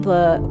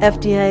The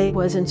FDA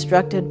was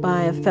instructed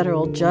by a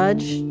federal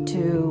judge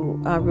to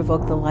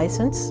revoke the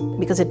license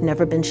because it had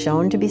never been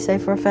shown to be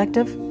safe or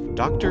effective.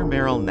 Dr.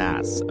 Meryl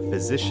Nass, a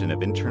physician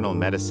of internal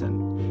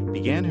medicine,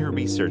 began her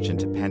research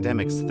into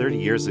pandemics 30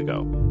 years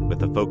ago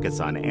with a focus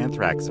on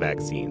anthrax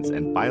vaccines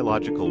and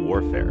biological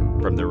warfare.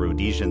 From the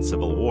Rhodesian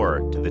Civil War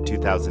to the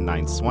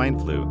 2009 swine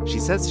flu, she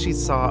says she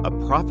saw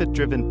a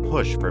profit-driven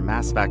push for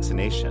mass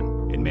vaccination.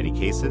 In many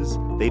cases,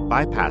 they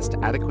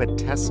bypassed adequate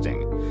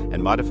testing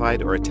and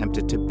modified or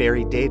attempted to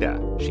bury data,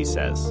 she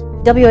says.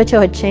 WHO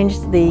had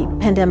changed the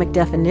pandemic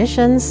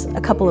definitions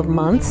a couple of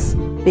months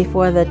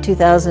before the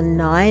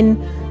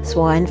 2009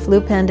 swine flu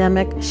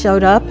pandemic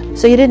showed up.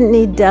 So you didn't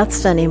need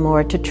deaths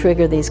anymore to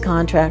trigger these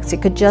contracts.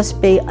 It could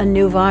just be a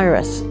new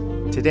virus.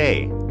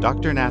 Today,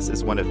 Dr. Nass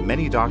is one of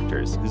many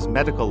doctors whose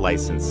medical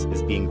license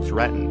is being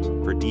threatened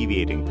for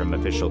deviating from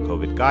official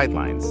COVID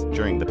guidelines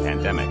during the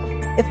pandemic.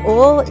 If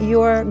all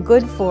you're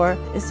good for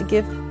is to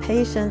give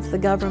patients the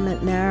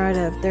government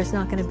narrative, there's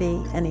not going to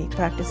be any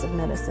practice of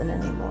medicine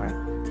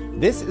anymore.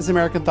 This is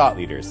American Thought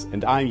Leaders,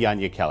 and I'm Jan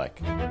Jekielek.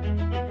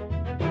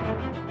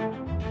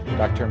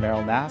 Dr.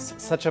 Meryl Nass,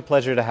 such a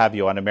pleasure to have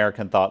you on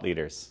American Thought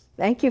Leaders.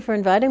 Thank you for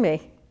inviting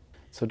me.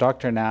 So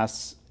Dr.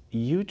 Nass,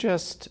 you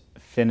just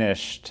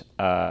finished,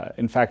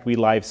 in fact, we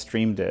live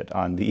streamed it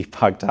on the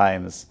Epoch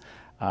Times,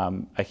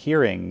 a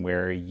hearing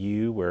where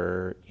you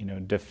were,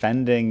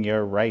 defending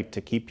your right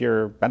to keep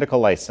your medical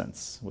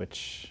license,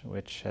 which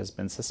has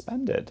been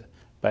suspended.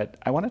 But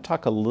I want to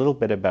talk a little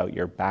bit about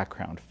your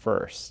background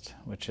first,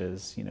 which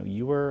is,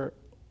 you were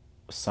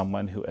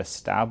someone who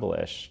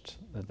established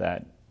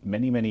that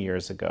many, many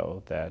years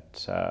ago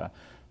that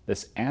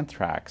this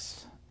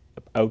anthrax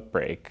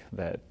outbreak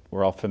that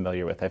we're all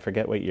familiar with, I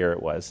forget what year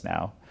it was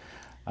now,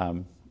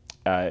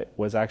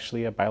 was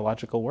actually a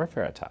biological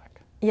warfare attack.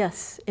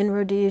 Yes, in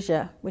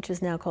Rhodesia, which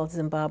is now called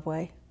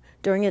Zimbabwe,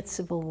 during its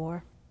civil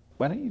war.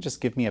 Why don't you just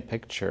give me a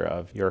picture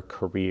of your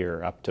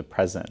career up to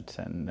present,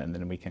 and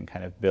then we can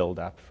kind of build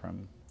up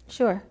from...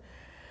 Sure.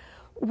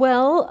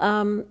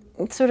 Well,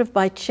 sort of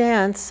by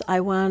chance, I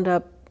wound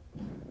up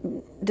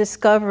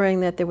discovering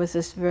that there was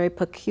this very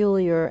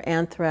peculiar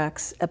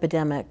anthrax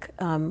epidemic,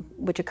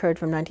 which occurred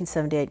from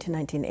 1978 to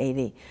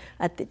 1980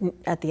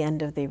 at the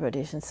end of the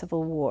Rhodesian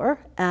Civil War.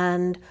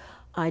 And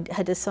I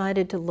had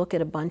decided to look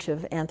at a bunch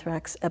of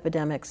anthrax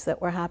epidemics that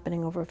were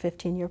happening over a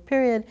 15-year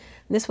period.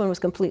 And this one was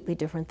completely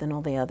different than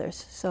all the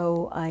others.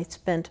 So I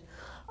spent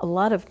a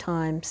lot of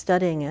time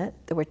studying it.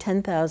 There were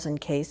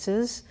 10,000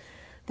 cases.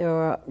 There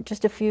were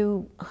just a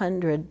few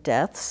hundred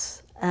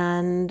deaths.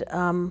 And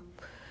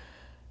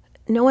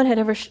no one had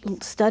ever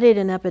studied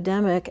an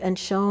epidemic and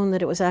shown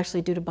that it was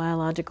actually due to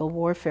biological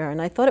warfare. And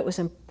I thought it was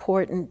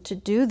important to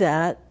do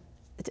that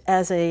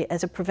as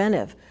a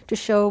preventive, to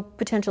show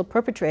potential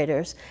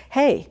perpetrators,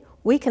 hey,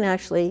 we can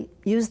actually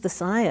use the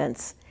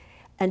science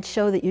and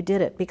show that you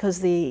did it.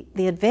 Because the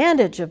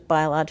advantage of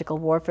biological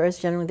warfare is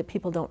generally that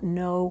people don't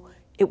know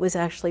it was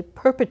actually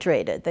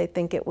perpetrated. They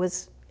think it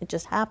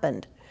just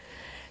happened.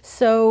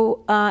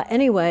 So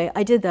anyway,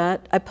 I did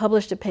that. I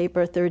published a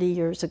paper 30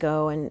 years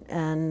ago,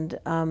 and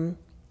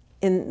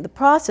in the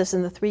process,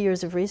 in the 3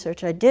 years of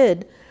research I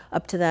did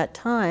up to that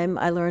time,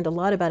 I learned a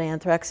lot about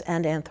anthrax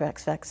and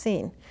anthrax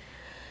vaccine.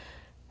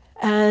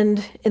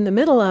 And in the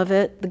middle of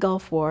it, the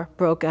Gulf War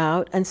broke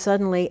out, and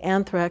suddenly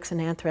anthrax and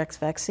anthrax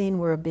vaccine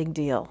were a big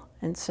deal.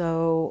 And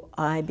so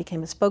I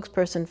became a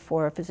spokesperson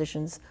for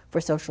Physicians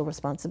for Social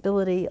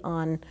Responsibility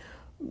on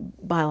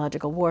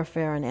biological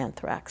warfare and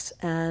anthrax.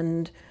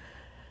 And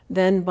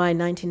then by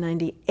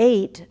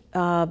 1998,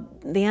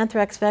 the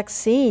anthrax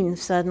vaccine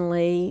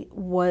suddenly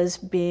was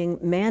being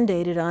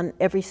mandated on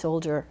every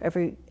soldier,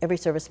 every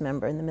service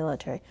member in the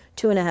military,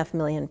 2.5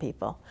 million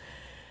people.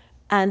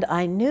 And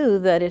I knew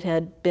that it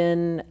had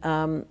been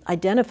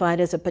identified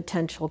as a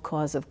potential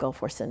cause of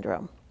Gulf War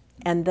syndrome,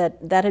 and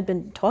that had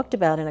been talked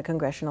about in a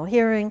congressional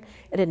hearing.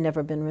 It had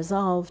never been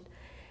resolved.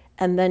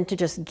 And then to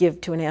just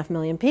give 2.5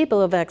 million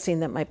people a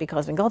vaccine that might be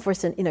causing Gulf War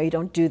syndrome, you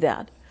don't do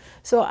that.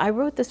 So I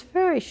wrote this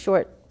very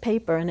short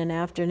paper in an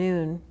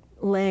afternoon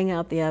laying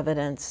out the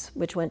evidence,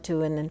 which went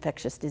to an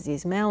infectious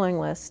disease mailing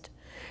list.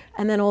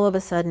 And then all of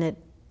a sudden it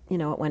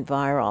went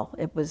viral.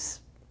 It was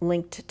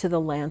linked to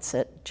the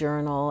Lancet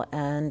journal,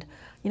 and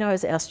I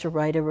was asked to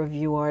write a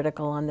review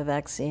article on the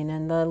vaccine,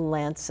 and the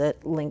Lancet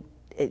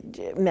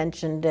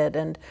mentioned it,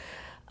 and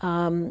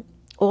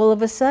all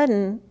of a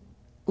sudden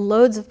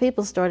loads of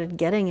people started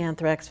getting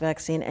anthrax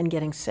vaccine and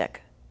getting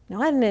sick.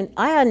 Now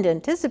I hadn't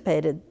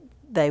anticipated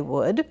they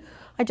would.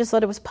 I just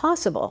thought it was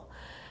possible.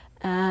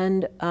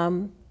 And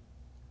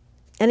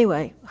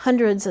anyway,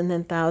 hundreds and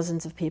then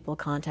thousands of people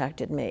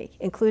contacted me,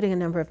 including a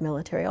number of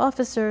military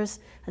officers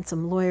and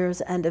some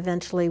lawyers, and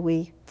eventually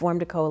we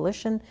formed a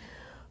coalition,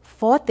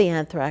 fought the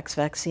anthrax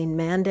vaccine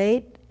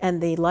mandate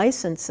and the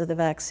license of the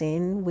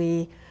vaccine.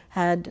 We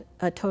had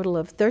a total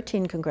of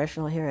 13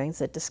 congressional hearings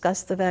that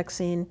discussed the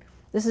vaccine.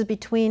 This is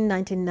between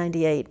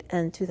 1998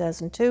 and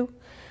 2002.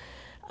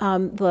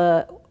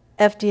 The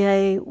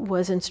FDA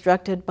was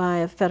instructed by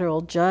a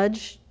federal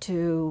judge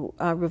to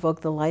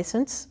revoke the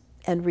license,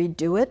 and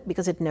redo it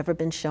because it had never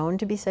been shown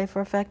to be safe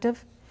or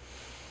effective.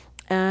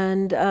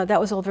 And that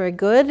was all very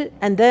good.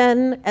 And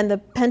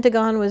the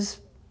Pentagon was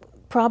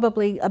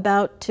probably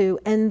about to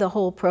end the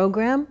whole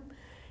program,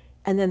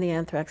 and then the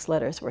anthrax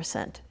letters were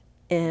sent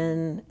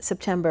in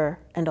September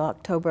and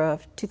October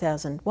of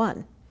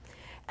 2001.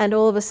 And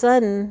all of a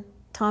sudden,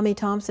 Tommy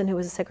Thompson, who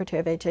was the secretary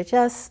of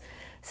HHS,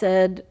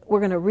 said, we're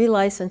going to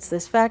relicense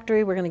this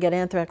factory, we're going to get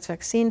anthrax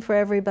vaccine for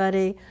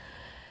everybody.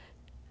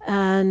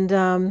 And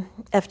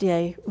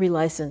FDA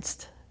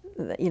relicensed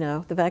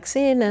the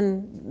vaccine,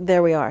 and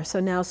there we are. So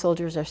now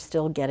soldiers are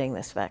still getting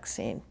this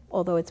vaccine,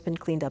 although it's been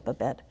cleaned up a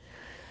bit.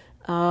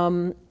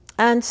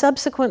 And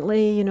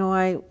subsequently,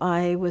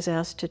 I was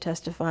asked to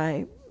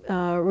testify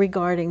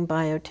regarding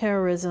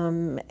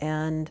bioterrorism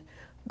and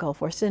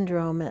Gulf War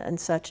syndrome and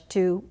such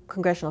to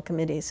congressional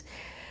committees.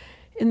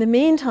 In the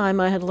meantime,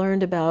 I had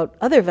learned about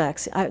other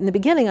vaccines. In the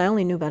beginning, I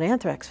only knew about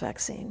anthrax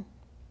vaccine.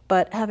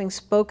 But having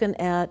spoken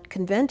at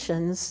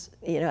conventions,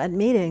 at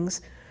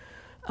meetings,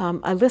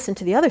 I listened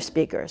to the other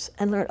speakers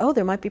and learned,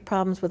 there might be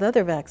problems with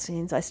other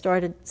vaccines. I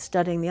started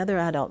studying the other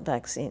adult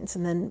vaccines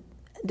and then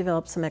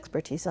developed some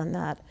expertise on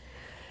that.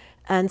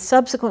 And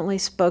subsequently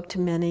spoke to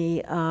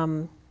many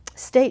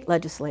state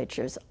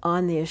legislatures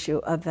on the issue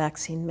of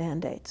vaccine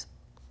mandates.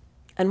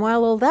 And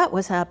while all that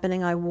was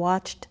happening, I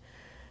watched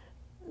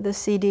the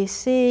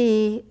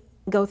CDC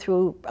go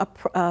through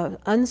an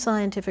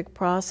unscientific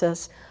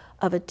process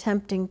of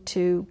attempting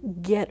to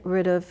get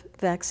rid of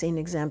vaccine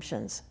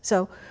exemptions.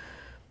 So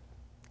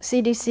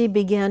CDC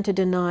began to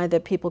deny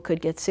that people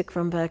could get sick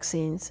from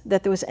vaccines,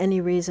 that there was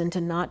any reason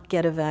to not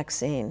get a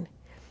vaccine.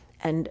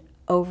 And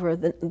over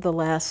the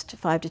last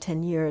 5 to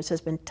 10 years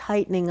has been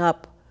tightening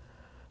up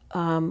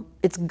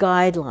its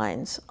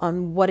guidelines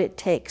on what it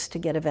takes to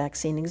get a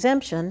vaccine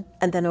exemption.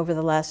 And then over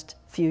the last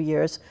few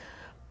years,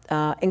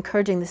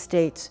 encouraging the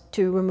states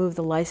to remove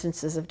the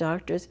licenses of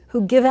doctors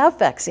who give out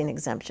vaccine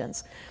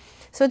exemptions.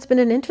 So it's been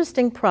an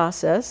interesting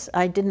process.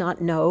 I did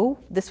not know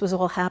this was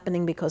all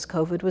happening because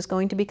COVID was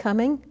going to be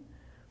coming.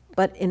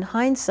 But in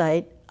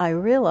hindsight, I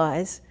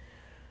realize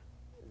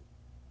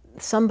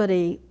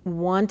somebody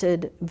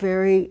wanted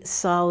very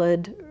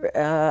solid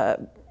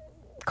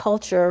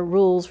culture,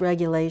 rules,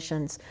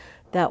 regulations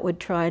that would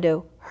try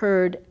to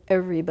herd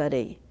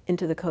everybody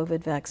into the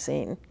COVID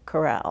vaccine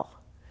corral.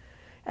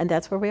 And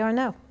that's where we are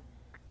now.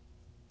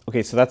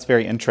 Okay, so that's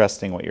very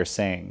interesting what you're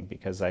saying,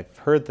 because I've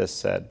heard this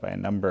said by a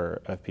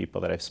number of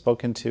people that I've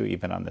spoken to,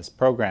 even on this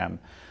program,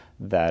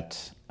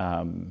 that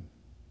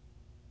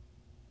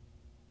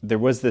there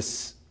was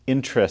this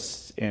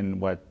interest in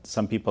what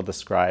some people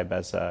describe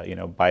as a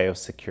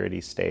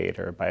biosecurity state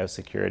or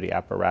biosecurity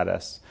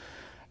apparatus,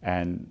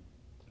 and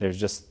there's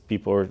just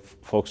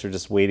folks are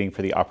just waiting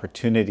for the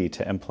opportunity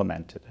to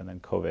implement it, and then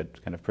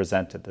COVID kind of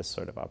presented this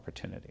sort of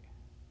opportunity.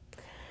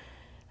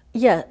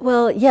 Yeah,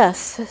 well,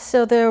 yes.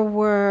 So there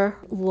were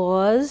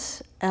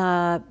laws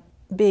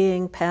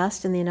being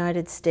passed in the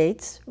United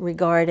States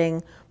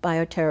regarding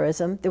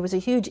bioterrorism. There was a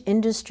huge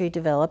industry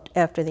developed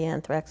after the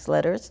anthrax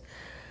letters,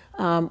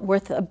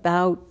 worth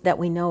that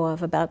we know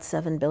of, about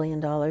 $7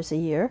 billion a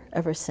year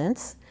ever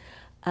since,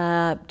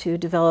 to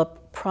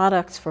develop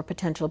products for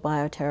potential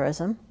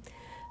bioterrorism.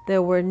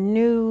 There were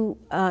new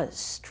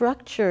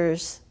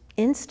structures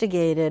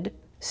instigated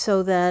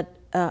so that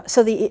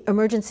the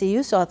emergency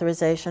use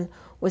authorization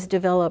was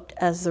developed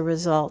as the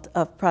result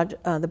of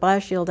the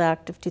BioShield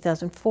Act of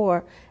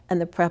 2004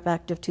 and the PrEP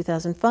Act of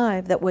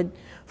 2005 that would,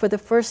 for the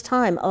first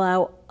time,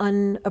 allow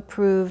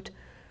unapproved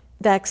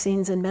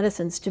vaccines and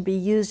medicines to be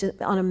used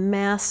on a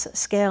mass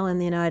scale in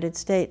the United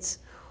States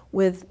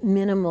with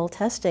minimal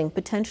testing,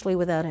 potentially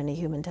without any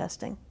human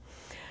testing.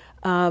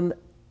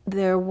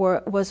 There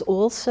was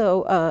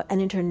also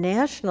an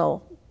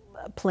international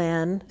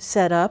plan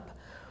set up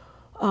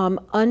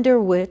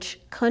under which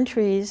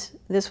countries,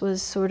 this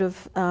was sort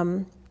of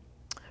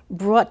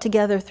brought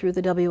together through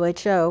the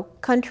WHO,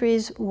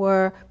 countries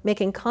were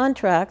making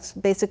contracts,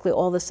 basically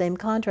all the same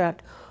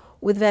contract,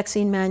 with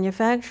vaccine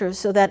manufacturers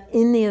so that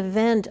in the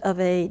event of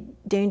a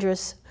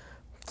dangerous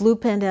flu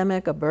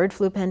pandemic, a bird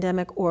flu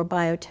pandemic, or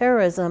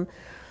bioterrorism,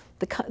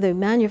 the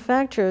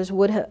manufacturers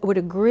would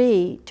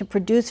agree to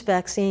produce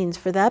vaccines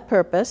for that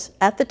purpose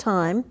at the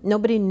time.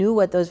 Nobody knew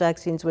what those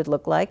vaccines would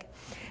look like.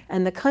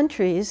 And the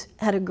countries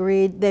had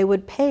agreed they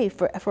would pay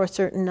for a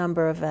certain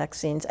number of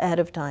vaccines ahead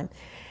of time.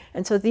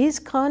 And so these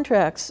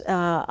contracts,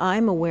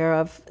 I'm aware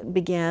of,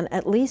 began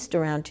at least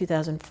around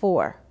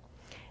 2004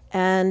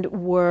 and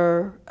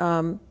were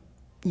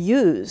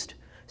used.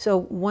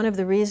 So one of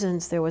the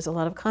reasons there was a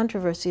lot of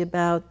controversy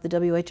about the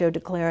WHO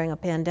declaring a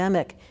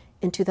pandemic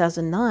in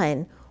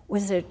 2009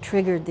 was that it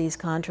triggered these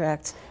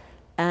contracts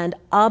and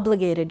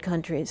obligated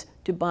countries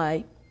to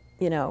buy,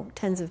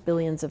 tens of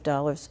billions of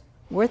dollars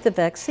worth of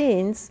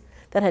vaccines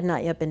that had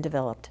not yet been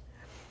developed.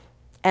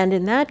 And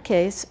in that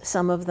case,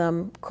 some of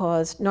them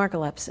caused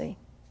narcolepsy.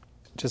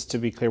 Just to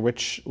be clear,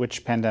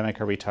 which pandemic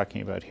are we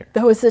talking about here?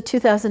 That was the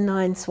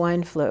 2009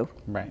 swine flu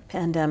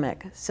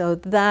pandemic. So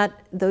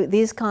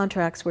these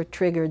contracts were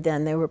triggered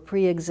then. They were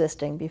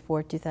pre-existing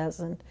before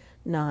 2009.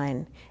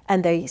 2009,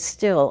 and they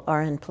still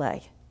are in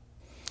play.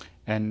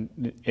 And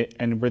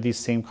were these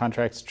same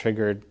contracts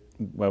triggered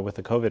with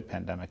the COVID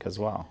pandemic as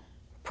well?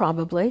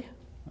 Probably.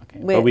 Okay,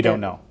 but we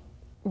don't know.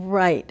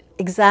 Right,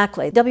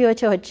 exactly.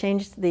 WHO had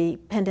changed the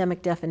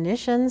pandemic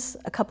definitions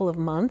a couple of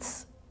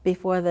months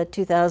before the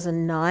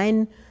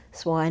 2009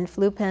 swine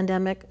flu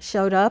pandemic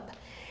showed up,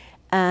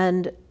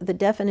 and the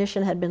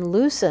definition had been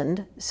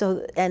loosened,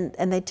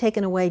 and they'd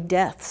taken away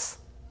deaths.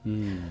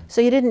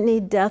 So you didn't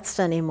need deaths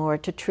anymore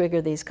to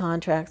trigger these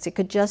contracts. It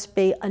could just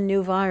be a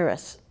new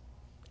virus,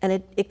 and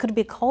it could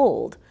be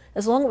cold.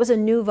 As long as it was a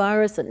new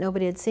virus that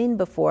nobody had seen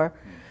before,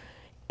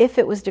 if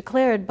it was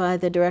declared by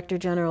the Director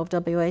General of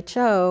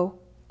WHO,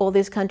 all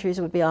these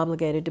countries would be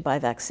obligated to buy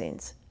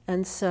vaccines.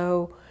 And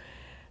so,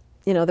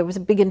 there was a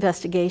big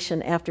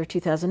investigation after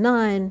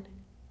 2009.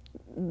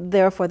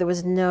 Therefore, there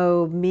was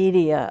no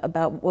media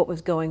about what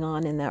was going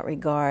on in that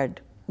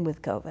regard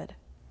with COVID.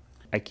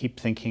 I keep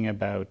thinking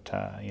about,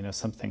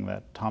 something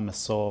that Thomas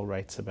Sowell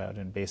writes about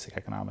in Basic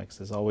Economics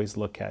is always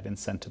look at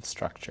incentive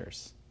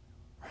structures,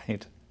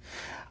 right?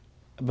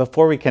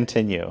 Before we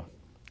continue,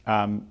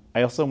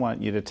 I also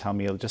want you to tell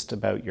me just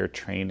about your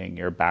training,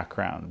 your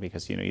background,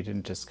 because you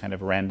didn't just kind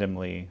of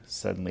randomly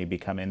suddenly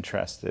become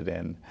interested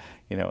in,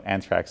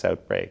 anthrax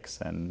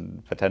outbreaks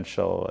and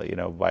potential,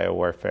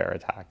 biowarfare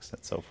attacks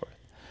and so forth.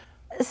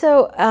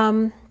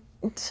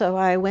 So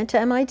I went to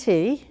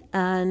MIT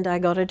and I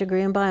got a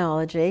degree in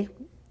biology,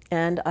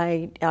 and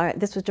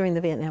this was during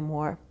the Vietnam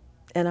War,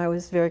 and I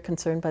was very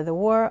concerned by the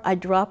war. I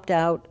dropped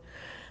out.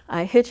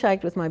 I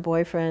hitchhiked with my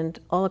boyfriend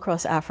all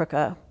across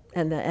Africa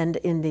and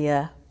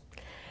India.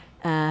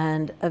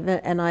 And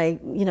I,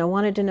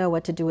 wanted to know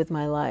what to do with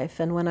my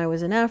life. And when I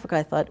was in Africa,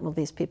 I thought, well,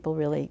 these people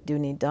really do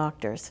need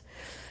doctors.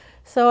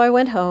 So I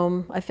went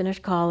home, I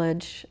finished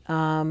college,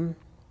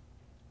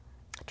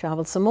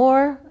 traveled some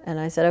more, and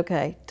I said,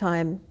 okay,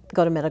 time,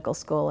 go to medical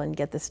school and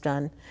get this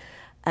done.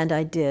 And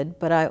I did,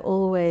 but I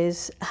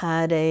always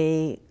had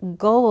a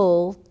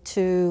goal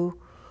to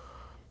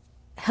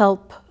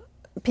help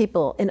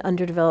people in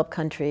underdeveloped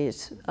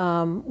countries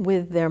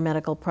with their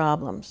medical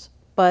problems.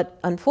 But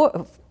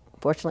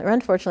fortunately or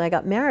unfortunately, I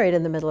got married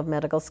in the middle of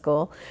medical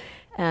school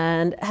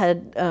and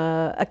had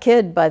a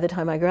kid by the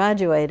time I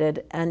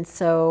graduated, and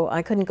so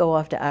I couldn't go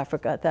off to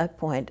Africa at that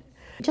point.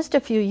 Just a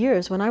few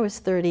years, when I was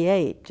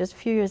 38, just a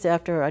few years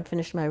after I'd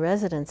finished my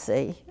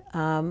residency,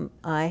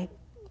 I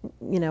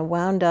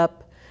wound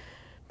up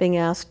being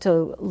asked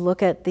to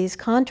look at these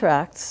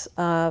contracts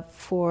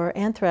for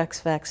anthrax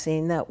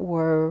vaccine that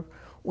were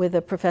with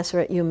a professor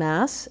at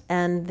UMass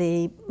and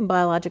the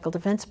Biological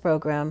Defense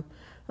Program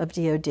of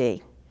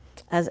DoD.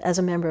 As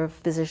a member of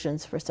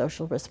Physicians for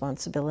Social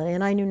Responsibility.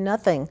 And I knew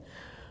nothing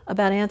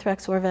about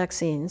anthrax or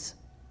vaccines,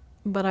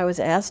 but I was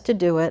asked to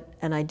do it,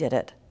 and I did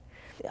it.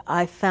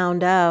 I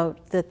found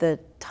out that the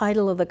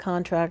title of the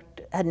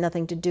contract had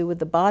nothing to do with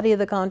the body of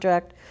the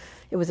contract.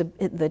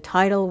 The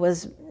title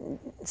was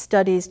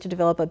Studies to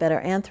Develop a Better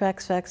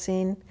Anthrax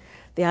Vaccine.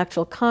 The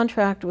actual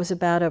contract was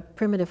about a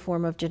primitive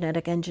form of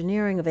genetic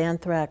engineering of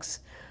anthrax.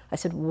 I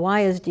said,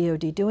 why is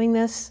DoD doing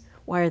this?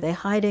 Why are they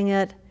hiding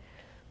it?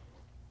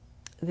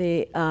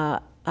 I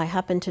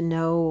happened to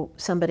know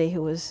somebody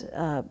who was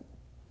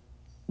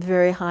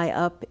very high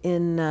up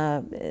in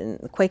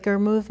the Quaker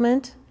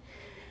movement,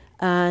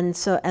 and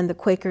the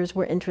Quakers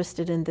were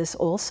interested in this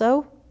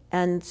also,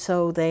 and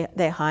so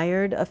they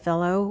hired a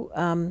fellow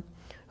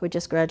who had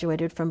just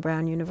graduated from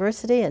Brown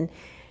University, and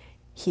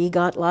he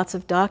got lots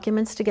of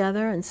documents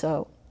together, and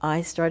so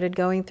I started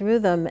going through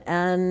them,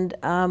 and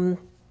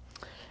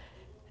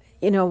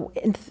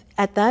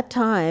at that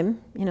time,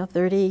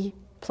 30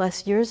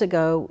 plus years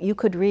ago, you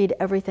could read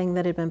everything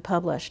that had been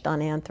published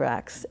on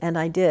anthrax, and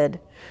I did.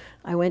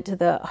 I went to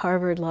the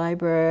Harvard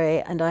Library,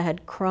 and I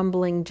had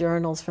crumbling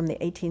journals from the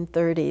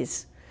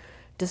 1830s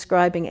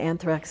describing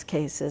anthrax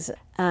cases.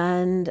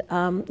 And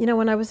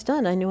when I was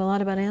done, I knew a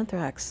lot about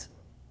anthrax.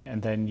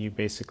 And then you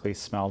basically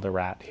smelled a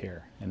rat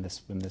here in this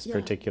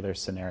particular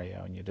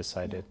scenario, and you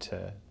decided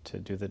to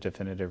do the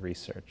definitive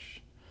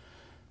research.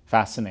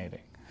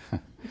 Fascinating.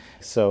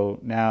 So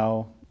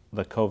now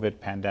the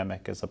COVID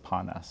pandemic is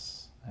upon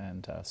us.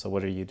 And so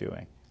what are you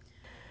doing?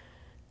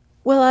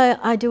 Well,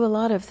 I do a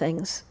lot of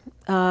things.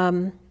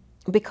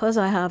 Because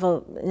I have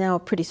now a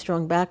pretty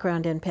strong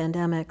background in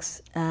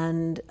pandemics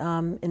and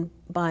in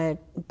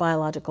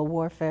biological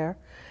warfare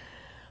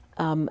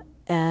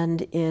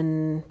and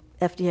in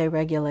FDA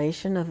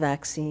regulation of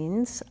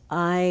vaccines,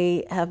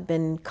 I have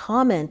been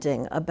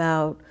commenting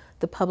about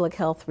the public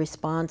health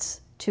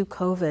response to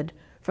COVID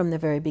from the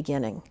very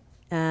beginning.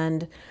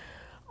 And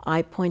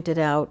I pointed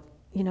out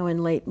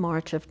in late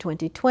March of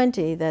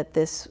 2020 that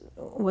this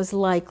was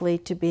likely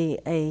to be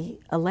a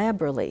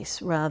lab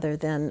release rather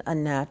than a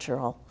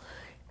natural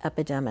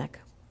epidemic.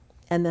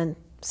 And then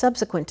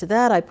subsequent to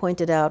that, I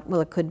pointed out,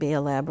 well, it could be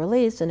a lab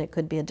release and it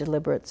could be a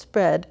deliberate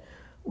spread.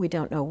 We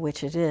don't know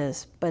which it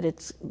is,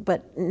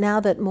 but now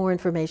that more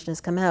information has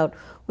come out,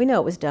 we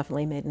know it was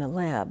definitely made in a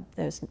lab.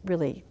 There's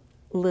really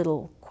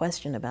little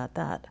question about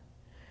that.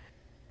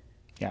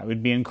 Yeah, it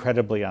would be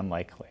incredibly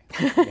unlikely.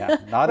 Yeah,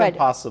 not Right.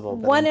 impossible,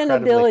 but One in a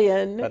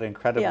billion. But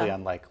incredibly Yeah.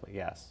 unlikely,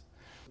 yes.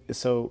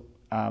 So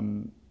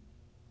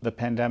the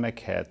pandemic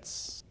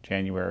hits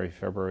January,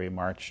 February,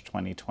 March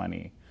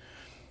 2020,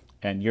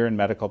 and you're in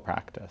medical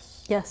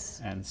practice.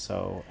 Yes. And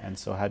so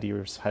how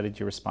did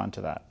you respond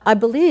to that? I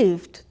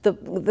believed the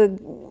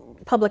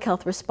public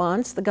health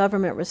response, the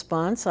government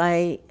response.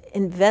 I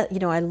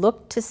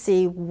looked to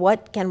see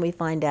what can we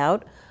find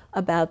out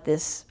about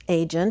this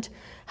agent,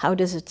 how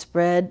does it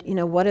spread,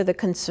 what are the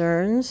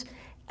concerns,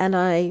 and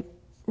I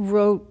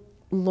wrote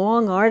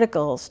long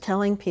articles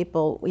telling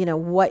people,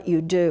 what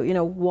you do,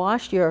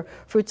 wash your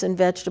fruits and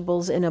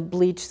vegetables in a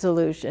bleach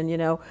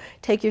solution,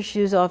 take your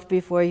shoes off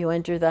before you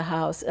enter the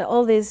house.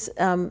 All these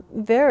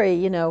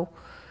very,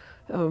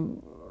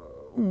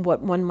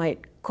 what one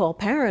might call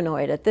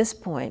paranoid at this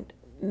point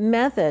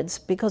methods,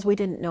 because we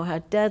didn't know how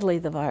deadly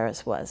the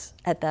virus was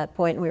at that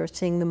point. We were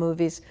seeing the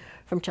movies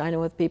from China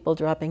with people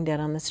dropping dead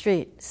on the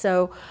street.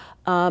 So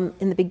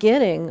in the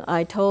beginning,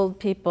 I told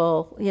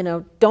people,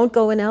 don't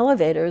go in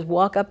elevators,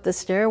 walk up the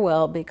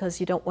stairwell,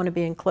 because you don't want to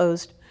be in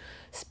closed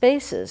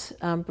spaces,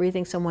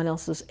 breathing someone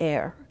else's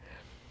air.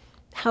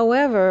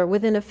 However,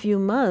 within a few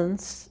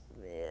months,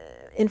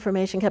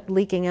 information kept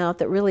leaking out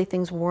that really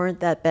things weren't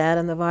that bad,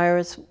 and the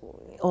virus,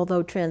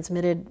 although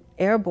transmitted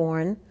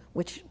airborne,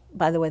 which,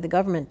 by the way, the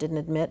government didn't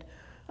admit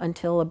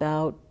until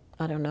about,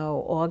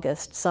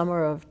 August,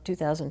 summer of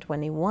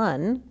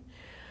 2021,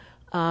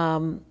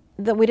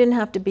 that we didn't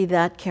have to be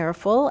that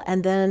careful.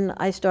 And then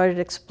I started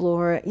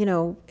exploring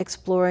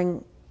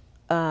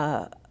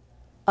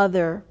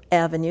other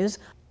avenues.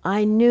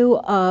 I knew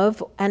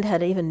of and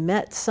had even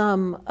met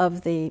some of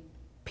the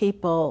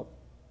people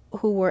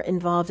who were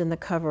involved in the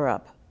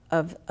cover-up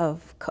of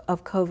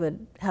COVID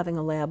having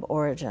a lab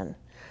origin.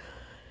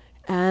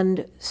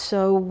 And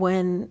so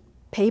when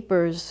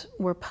papers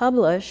were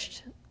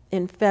published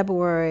in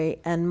February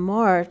and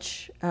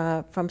March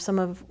from some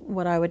of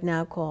what I would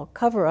now call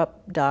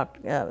cover-up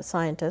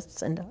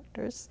scientists and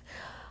doctors,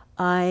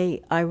 I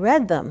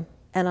read them,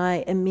 and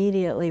I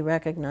immediately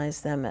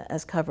recognized them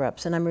as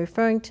cover-ups. And I'm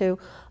referring to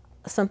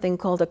something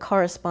called a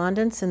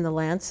correspondence in The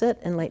Lancet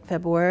in late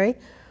February,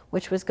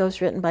 which was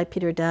ghostwritten by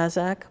Peter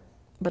Daszak,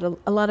 but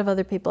a lot of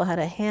other people had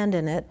a hand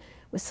in it.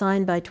 It was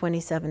signed by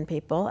 27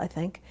 people, I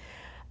think.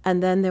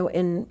 And then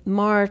in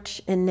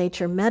March, in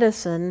Nature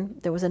Medicine,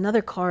 there was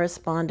another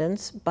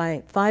correspondence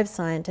by 5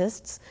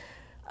 scientists,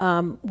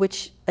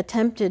 which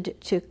attempted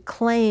to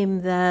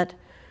claim that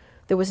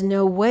there was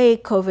no way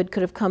COVID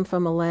could have come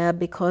from a lab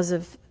because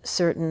of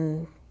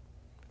certain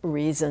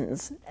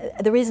reasons.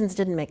 The reasons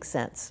didn't make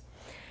sense.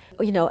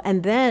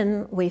 And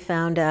then we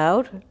found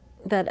out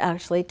that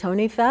actually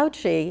Tony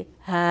Fauci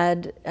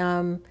had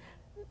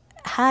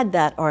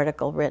that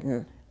article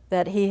written,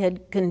 that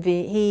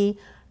he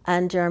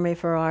and Jeremy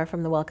Farrar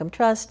from the Wellcome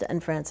Trust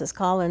and Francis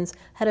Collins,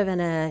 head of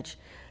NIH,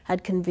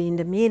 had convened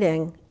a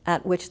meeting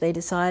at which they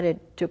decided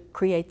to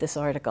create this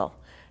article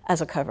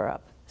as a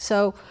cover-up.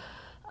 So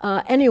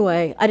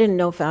anyway, I didn't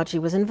know Fauci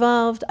was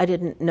involved. I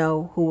didn't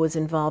know who was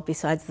involved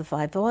besides the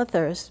 5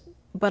 authors.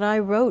 But I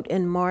wrote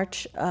in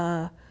March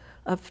of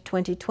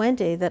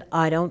 2020 that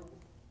I don't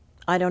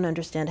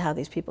understand how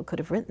these people could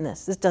have written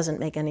this. This doesn't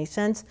make any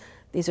sense.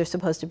 These are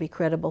supposed to be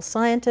credible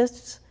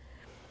scientists.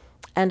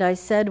 And I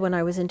said when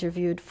I was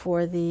interviewed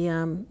for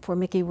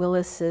Mickey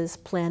Willis's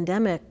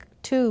Plandemic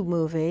 2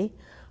 movie,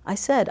 I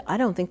said, I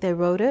don't think they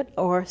wrote it,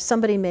 or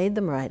somebody made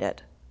them write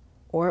it,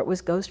 or it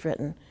was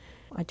ghostwritten.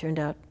 I turned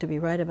out to be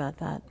right about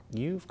that.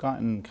 You've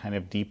gotten kind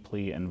of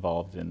deeply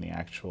involved in the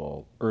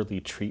actual early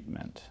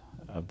treatment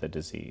of the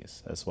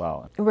disease as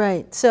well.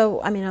 Right.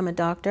 So, I'm a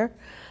doctor.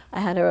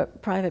 I had a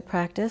private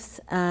practice,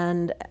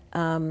 and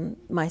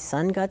my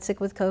son got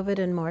sick with COVID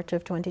in March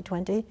of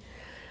 2020.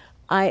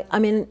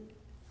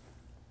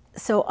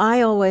 So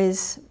I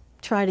always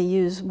try to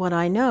use what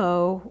I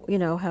know,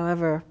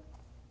 however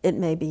it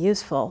may be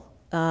useful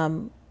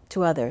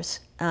to others.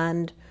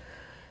 And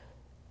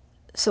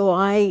so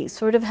I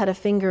sort of had a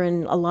finger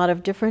in a lot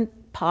of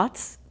different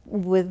pots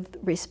with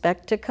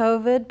respect to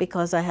COVID,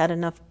 because I had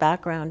enough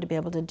background to be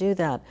able to do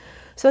that.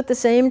 So at the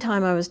same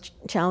time I was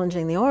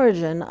challenging the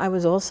origin, I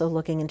was also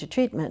looking into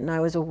treatment, and I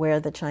was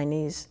aware the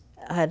Chinese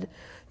had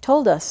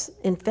told us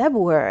in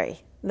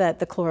February that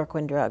the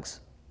chloroquine drugs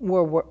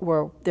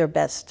were their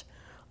best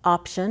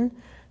option.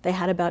 They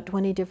had about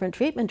 20 different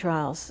treatment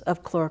trials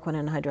of chloroquine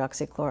and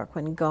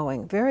hydroxychloroquine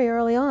going very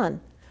early on.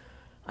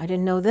 I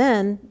didn't know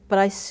then, but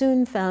I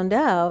soon found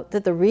out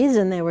that the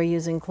reason they were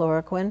using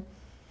chloroquine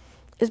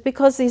is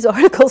because these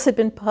articles had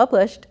been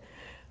published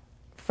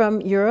from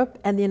Europe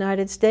and the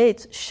United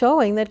States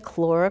showing that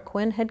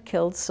chloroquine had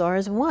killed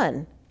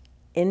SARS-1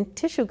 in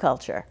tissue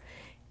culture,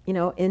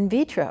 in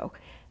vitro.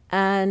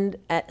 And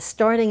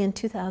starting in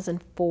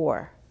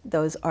 2004,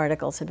 those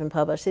articles had been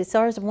published. See,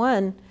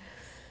 SARS-1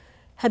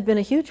 had been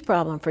a huge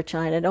problem for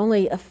China. It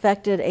only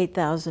affected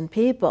 8,000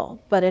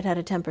 people, but it had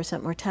a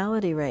 10%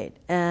 mortality rate,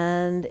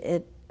 and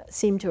it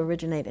seemed to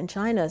originate in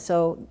China.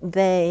 So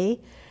they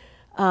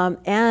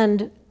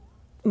and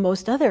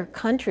most other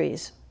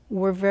countries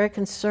were very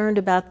concerned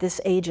about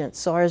this agent,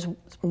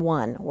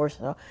 SARS-1, or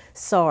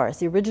SARS,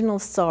 the original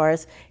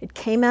SARS. It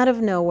came out of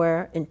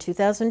nowhere in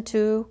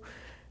 2002,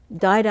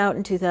 died out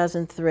in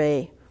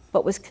 2003,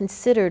 but was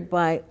considered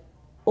by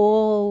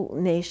all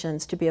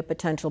nations to be a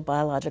potential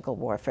biological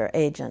warfare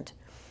agent.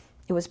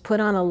 It was put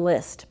on a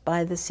list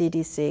by the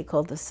CDC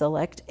called the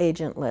Select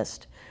Agent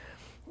List.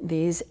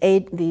 These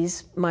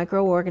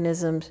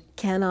microorganisms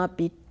cannot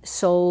be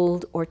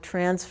sold or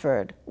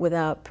transferred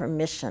without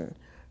permission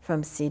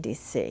from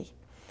CDC.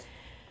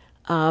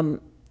 And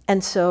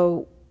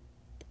so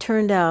it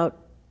turned out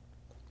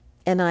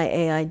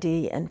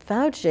NIAID and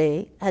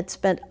Fauci had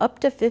spent up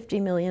to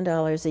 $50 million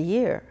a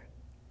year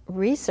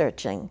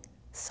researching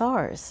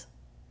SARS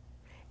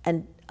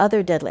and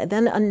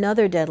then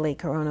another deadly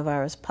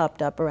coronavirus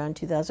popped up around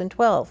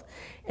 2012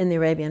 in the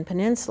Arabian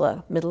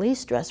Peninsula, Middle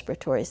East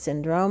respiratory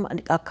syndrome,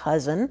 a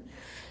cousin.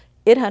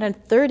 It had a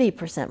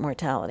 30%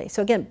 mortality.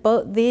 So again,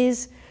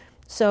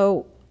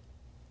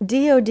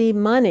 DOD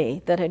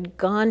money that had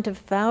gone to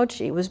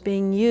Fauci was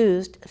being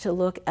used to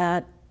look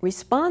at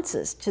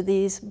responses to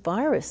these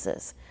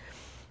viruses.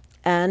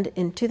 And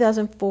in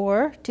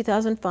 2004,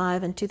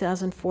 2005, and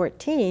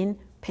 2014,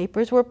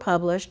 papers were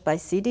published by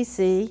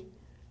CDC,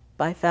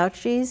 by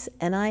Fauci's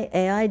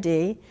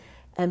NIAID,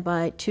 and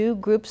by two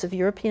groups of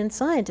European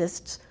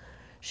scientists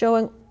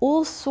showing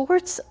all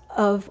sorts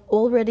of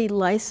already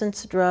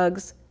licensed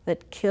drugs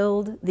that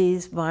killed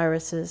these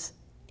viruses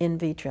in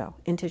vitro,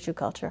 in tissue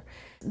culture.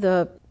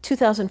 The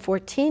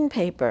 2014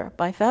 paper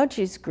by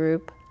Fauci's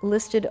group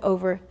listed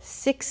over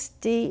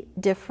 60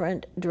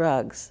 different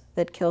drugs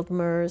that killed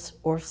MERS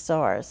or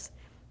SARS,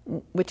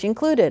 which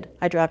included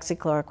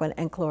hydroxychloroquine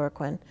and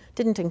chloroquine,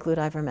 didn't include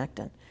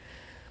ivermectin.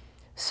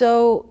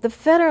 So the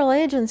federal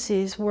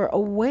agencies were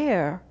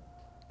aware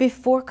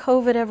before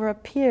COVID ever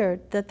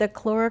appeared that the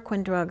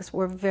chloroquine drugs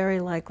were very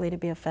likely to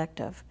be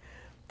effective.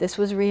 This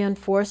was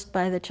reinforced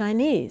by the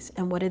Chinese.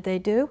 And what did they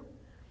do?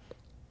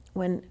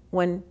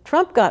 When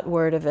Trump got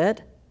word of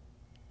it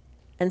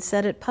and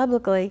said it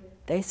publicly,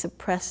 they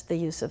suppressed the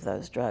use of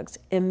those drugs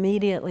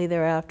immediately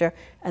thereafter,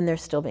 and they're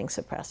still being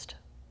suppressed.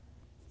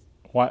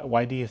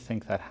 Why do you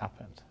think that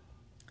happened?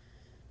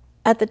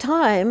 At the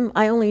time,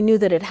 I only knew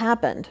that it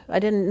happened. I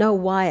didn't know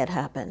why it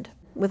happened.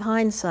 With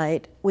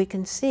hindsight, we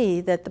can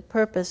see that the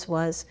purpose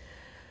was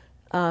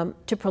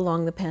to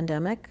prolong the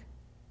pandemic,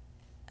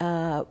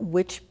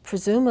 which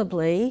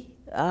presumably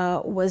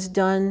was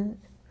done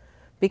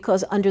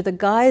because under the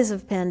guise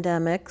of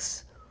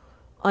pandemics,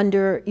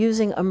 under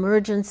using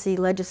emergency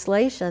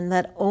legislation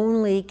that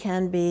only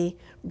can be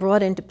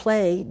brought into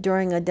play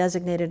during a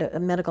designated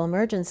medical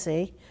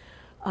emergency,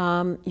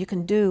 you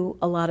can do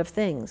a lot of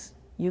things.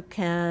 You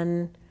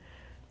can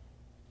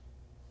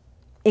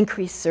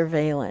increase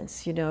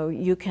surveillance,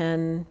 you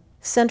can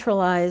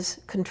centralize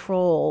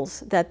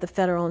controls that the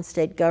federal and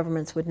state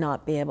governments would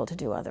not be able to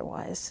do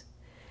otherwise.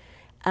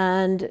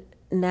 And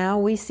now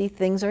we see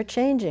things are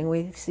changing.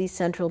 We see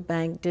central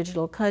bank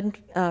digital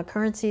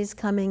currencies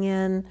coming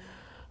in.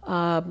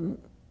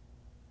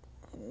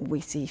 We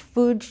see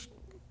food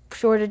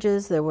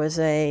shortages. There was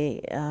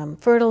a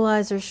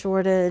fertilizer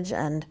shortage,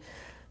 and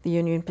the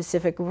Union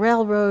Pacific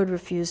Railroad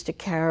refused to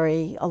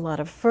carry a lot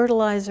of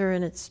fertilizer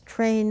in its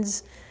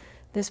trains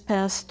this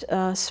past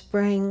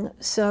spring.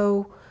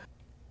 So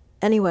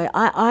anyway,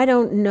 I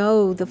don't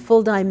know the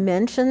full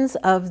dimensions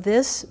of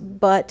this,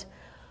 but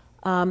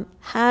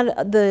had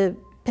the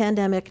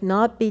pandemic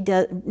not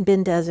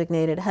been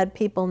designated, had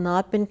people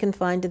not been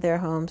confined to their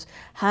homes,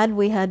 had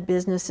we had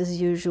business as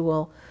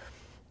usual,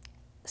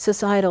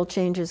 societal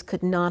changes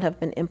could not have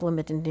been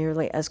implemented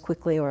nearly as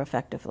quickly or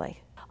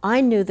effectively. I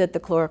knew that the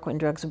chloroquine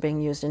drugs were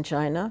being used in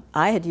China.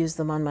 I had used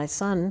them on my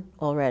son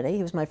already.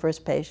 He was my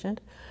first patient.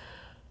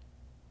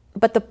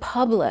 But the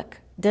public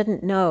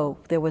didn't know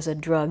there was a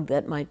drug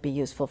that might be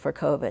useful for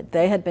COVID.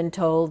 They had been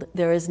told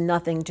there is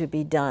nothing to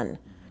be done.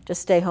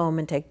 Just stay home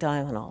and take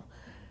Tylenol.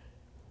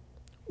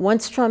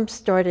 Once Trump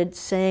started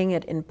saying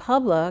it in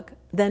public,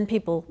 then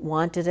people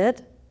wanted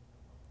it.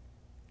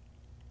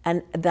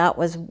 And that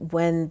was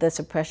when the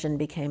suppression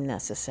became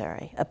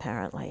necessary,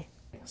 apparently.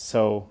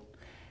 So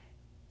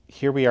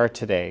here we are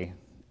today,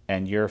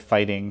 and you're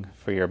fighting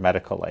for your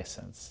medical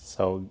license.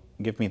 So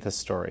give me the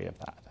story of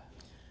that.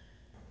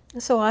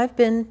 So I've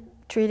been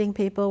treating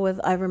people with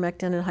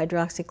ivermectin and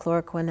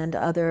hydroxychloroquine and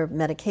other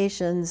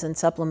medications and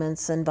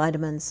supplements and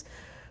vitamins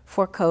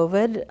for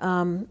COVID,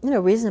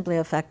 reasonably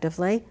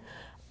effectively.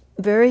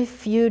 Very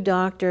few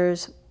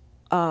doctors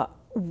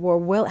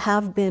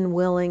have been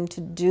willing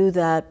to do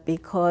that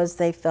because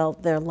they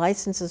felt their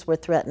licenses were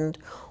threatened,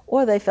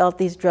 or they felt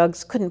these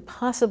drugs couldn't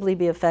possibly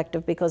be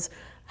effective because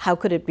how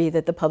could it be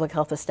that the public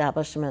health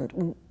establishment,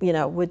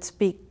 would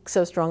speak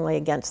so strongly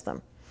against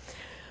them?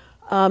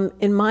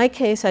 In my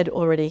case, I'd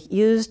already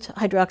used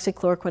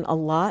hydroxychloroquine a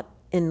lot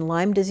in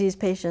Lyme disease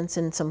patients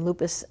and some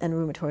lupus and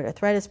rheumatoid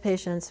arthritis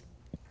patients.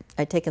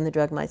 I'd taken the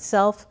drug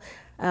myself,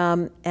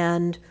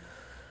 and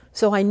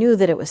so I knew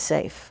that it was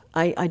safe.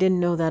 I didn't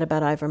know that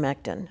about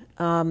ivermectin.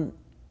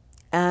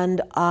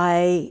 And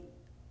I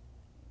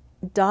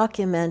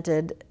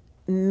documented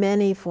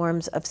many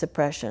forms of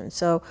suppression.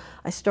 So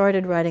I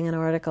started writing an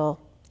article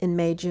in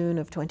May, June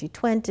of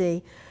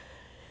 2020.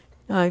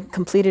 I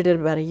completed it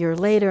about a year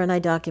later, and I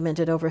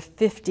documented over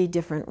 50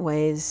 different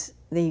ways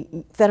the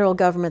federal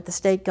government, the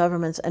state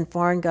governments, and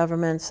foreign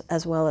governments,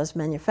 as well as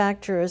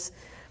manufacturers,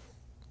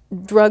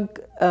 drug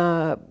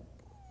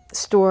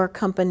store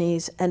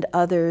companies, and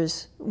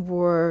others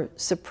were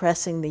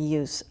suppressing the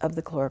use of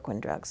the chloroquine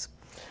drugs.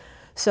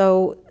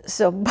 So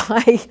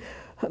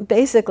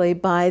basically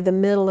by the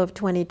middle of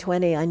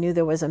 2020, I knew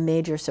there was a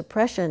major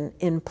suppression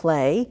in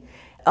play.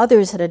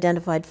 Others had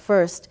identified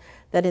first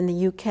that in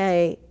the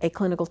UK, a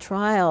clinical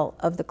trial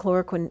of the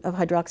chloroquine, of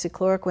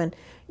hydroxychloroquine,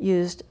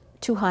 used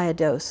too high a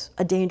dose,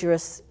 a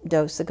dangerous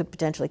dose that could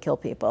potentially kill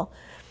people.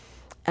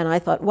 And I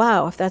thought,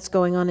 wow, if that's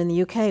going on in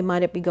the UK,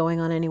 might it be going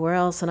on anywhere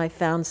else? And I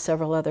found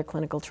several other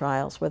clinical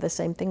trials where the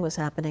same thing was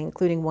happening,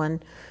 including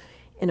one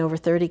in over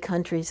 30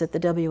 countries that the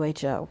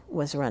WHO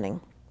was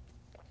running,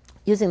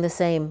 using the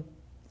same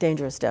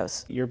dangerous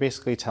dose. You're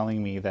basically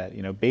telling me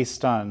that,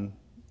 based on,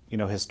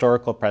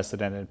 historical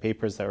precedent and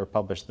papers that were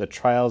published, the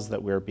trials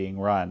that were being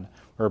run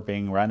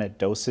at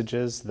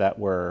dosages that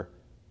were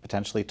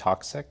potentially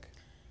toxic?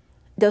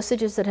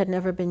 Dosages that had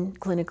never been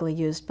clinically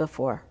used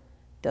before.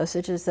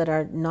 Dosages that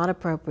are not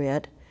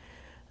appropriate,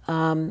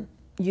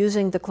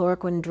 using the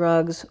chloroquine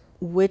drugs,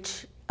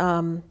 which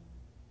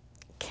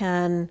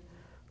can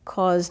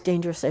cause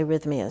dangerous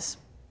arrhythmias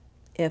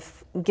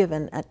if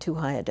given at too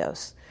high a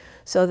dose.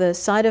 So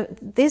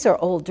these are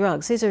old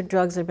drugs. These are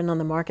drugs that have been on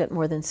the market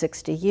more than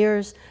 60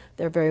 years.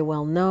 They're very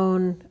well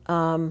known.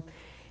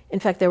 In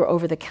fact, they were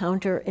over the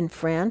counter in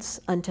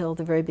France until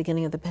the very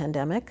beginning of the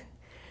pandemic.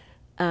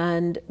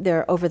 And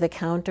they're over the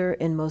counter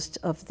in most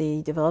of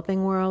the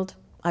developing world,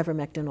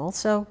 ivermectin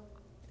also.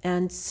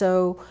 And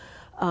so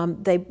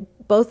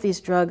both these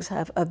drugs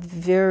have a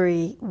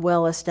very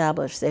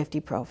well-established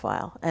safety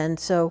profile. And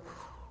so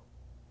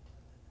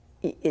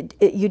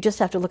you just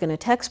have to look in a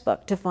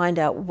textbook to find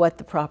out what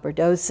the proper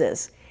dose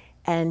is.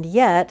 And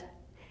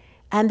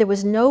there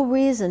was no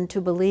reason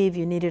to believe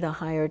you needed a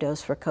higher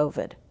dose for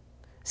COVID.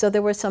 So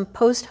there were some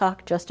post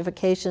hoc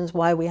justifications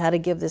why we had to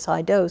give this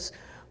high dose,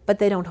 but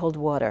they don't hold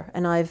water.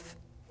 And I've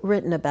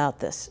written about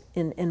this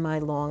in my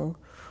long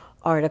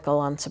article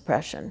on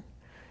suppression.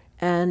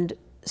 And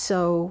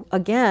so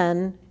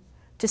again,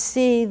 to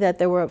see that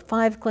there were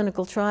 5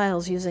 clinical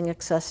trials using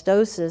excess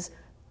doses,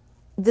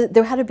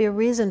 there had to be a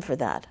reason for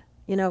that.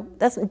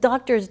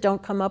 Doctors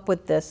don't come up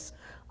with this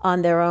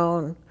on their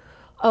own.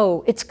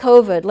 Oh, it's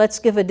COVID, let's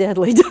give a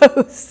deadly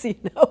dose,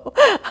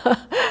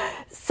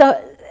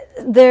 So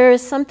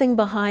there's something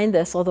behind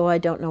this, although I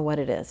don't know what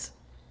it is.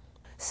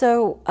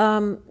 So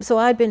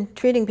I'd been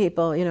treating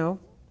people,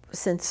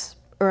 since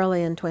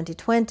early in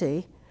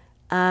 2020,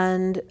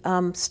 and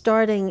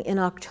starting in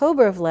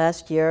October of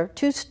last year,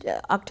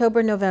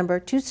 November,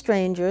 2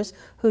 strangers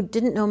who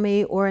didn't know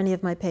me or any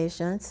of my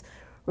patients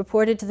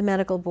reported to the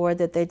medical board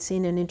that they'd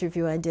seen an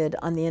interview I did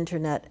on the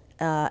internet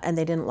and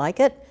they didn't like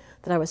it,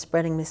 that I was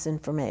spreading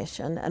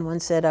misinformation. And one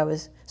said I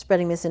was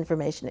spreading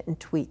misinformation in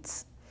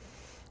tweets.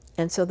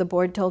 And so the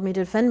board told me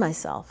to defend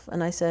myself.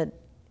 And I said,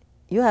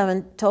 you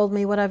haven't told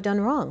me what I've done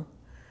wrong.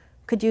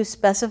 Could you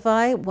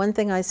specify one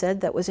thing I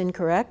said that was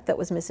incorrect, that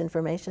was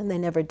misinformation? They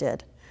never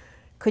did.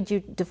 Could you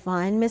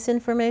define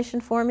misinformation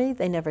for me?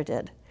 They never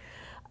did.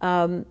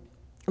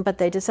 But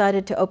they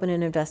decided to open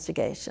an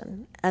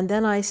investigation. And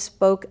then I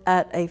spoke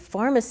at a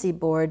pharmacy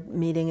board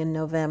meeting in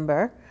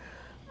November,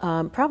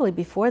 probably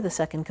before the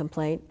second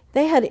complaint.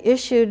 They had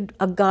issued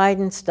a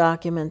guidance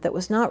document that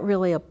was not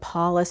really a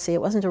policy, it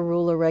wasn't a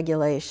rule or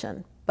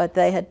regulation, but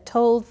they had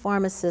told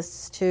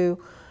pharmacists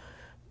to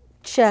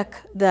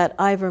check that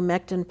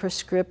ivermectin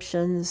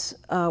prescriptions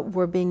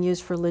were being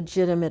used for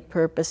legitimate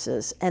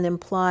purposes and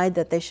implied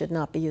that they should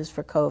not be used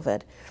for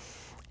COVID.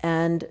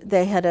 And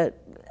they had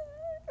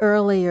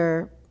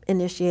earlier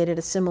initiated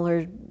a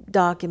similar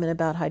document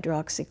about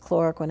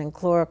hydroxychloroquine and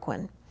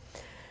chloroquine,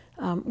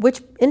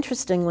 which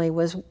interestingly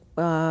was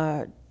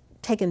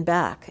taken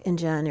back in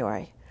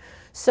January.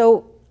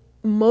 So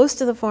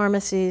most of the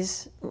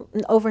pharmacies,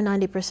 over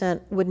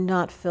 90%, would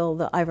not fill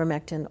the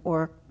ivermectin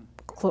or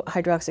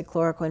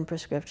hydroxychloroquine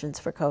prescriptions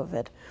for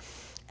COVID.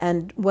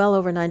 And well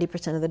over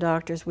 90% of the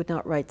doctors would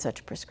not write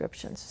such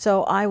prescriptions.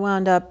 So I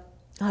wound up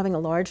having a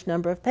large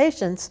number of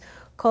patients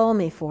call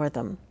me for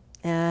them.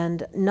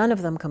 And none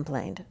of them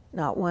complained,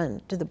 not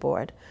one, to the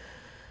board.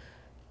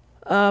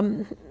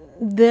 Then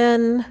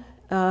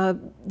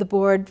the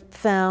board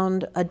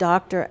found a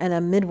doctor and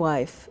a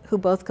midwife who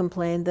both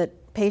complained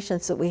that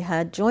patients that we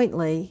had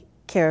jointly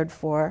cared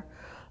for,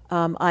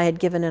 I had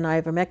given an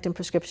ivermectin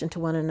prescription to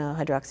one and a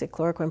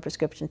hydroxychloroquine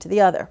prescription to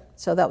the other.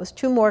 So that was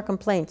 2 more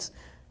complaints.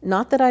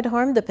 Not that I'd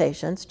harmed the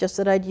patients, just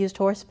that I'd used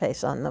horse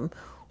paste on them,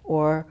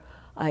 or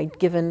I'd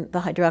given the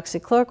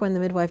hydroxychloroquine,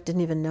 the midwife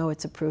didn't even know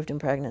it's approved in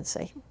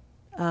pregnancy.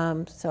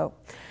 And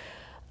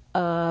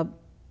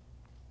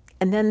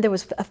then there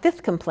was a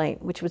 5th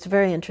complaint, which was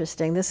very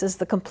interesting. This is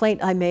the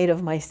complaint I made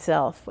of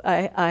myself.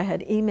 I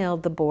had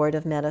emailed the Board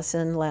of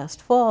Medicine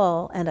last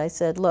fall, and I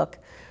said, look,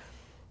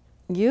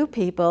 you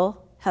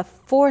people have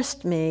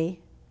forced me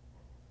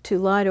to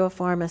lie to a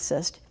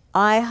pharmacist.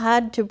 I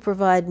had to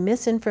provide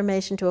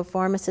misinformation to a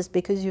pharmacist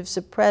because you've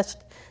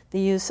suppressed the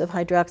use of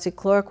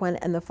hydroxychloroquine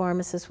and the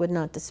pharmacist would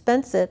not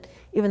dispense it,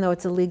 even though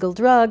it's a legal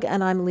drug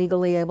and I'm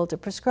legally able to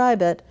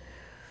prescribe it,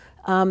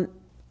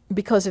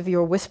 because of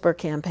your whisper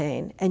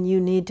campaign, and you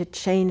need to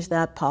change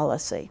that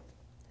policy.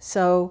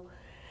 So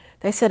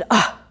they said,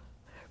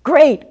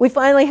 great, we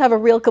finally have a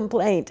real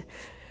complaint.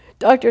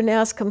 Dr.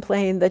 Nass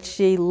complained that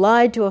she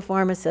lied to a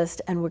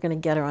pharmacist and we're going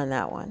to get her on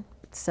that one.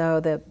 So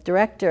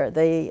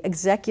the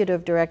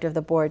executive director of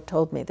the board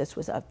told me this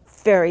was a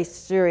very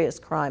serious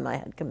crime I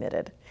had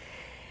committed.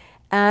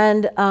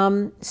 And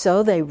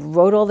so they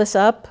wrote all this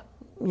up,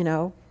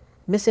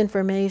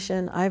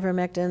 misinformation,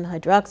 ivermectin,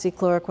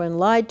 hydroxychloroquine,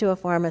 lied to a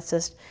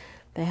pharmacist.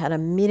 They had a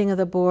meeting of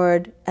the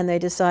board and they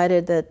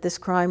decided that this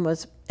crime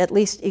was at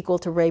least equal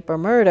to rape or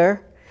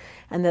murder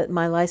and that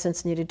my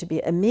license needed to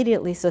be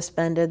immediately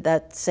suspended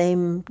that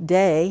same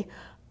day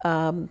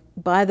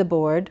by the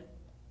board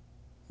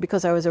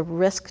because I was a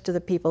risk to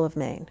the people of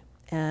Maine.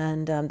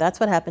 And that's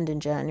what happened in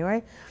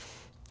January.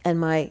 And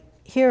my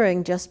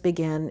hearing just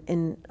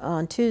began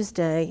on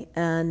Tuesday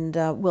and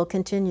will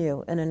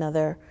continue in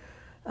another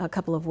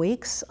couple of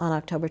weeks on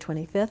October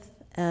 25th.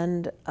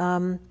 And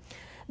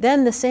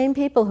then the same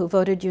people who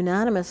voted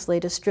unanimously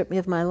to strip me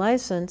of my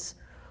license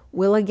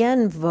will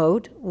again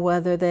vote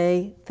whether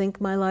they think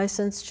my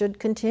license should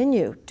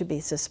continue to be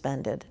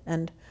suspended.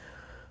 And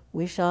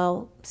we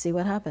shall see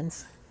what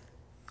happens.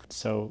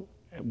 So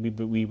we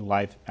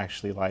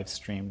actually live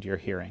streamed your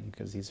hearing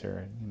because these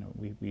are,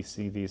 we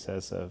see these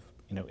as of,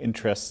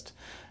 interest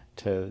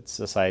to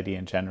society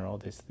in general,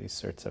 these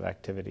sorts of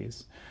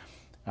activities.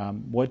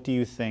 What do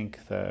you think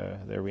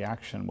their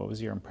reaction, what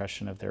was your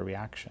impression of their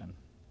reaction?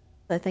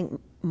 I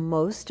think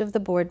most of the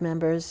board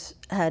members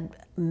had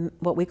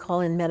what we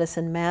call in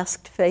medicine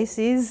masked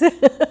faces. They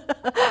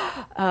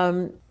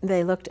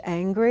looked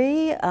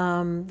angry,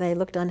 they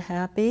looked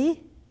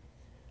unhappy.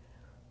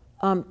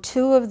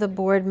 Two of the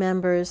board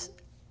members'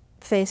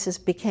 faces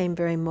became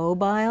very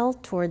mobile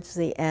towards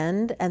the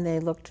end and they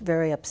looked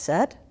very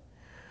upset.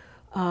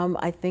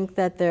 I think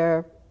that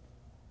their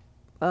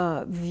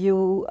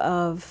view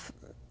of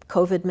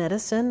COVID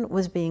medicine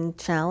was being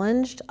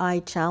challenged.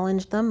 I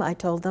challenged them. I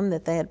told them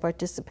that they had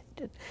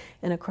participated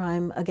in a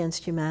crime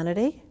against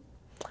humanity.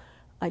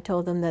 I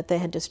told them that they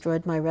had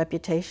destroyed my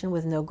reputation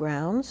with no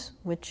grounds,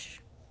 which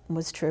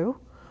was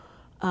true.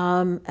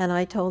 And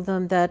I told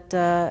them that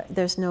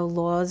there's no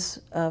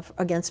laws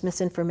against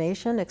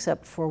misinformation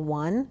except for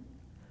one.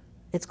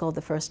 It's called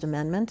the First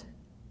Amendment,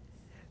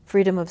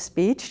 freedom of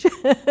speech.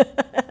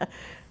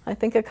 I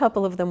think a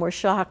couple of them were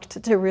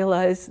shocked to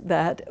realize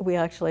that we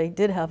actually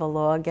did have a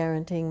law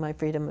guaranteeing my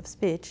freedom of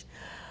speech.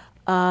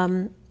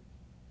 2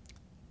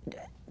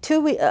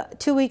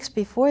 weeks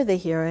before the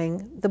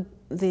hearing,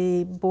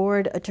 the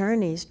board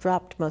attorneys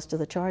dropped most of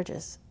the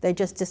charges. They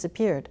just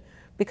disappeared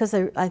because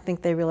I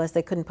think they realized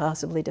they couldn't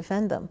possibly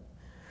defend them.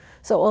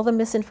 So all the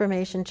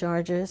misinformation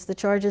charges, the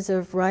charges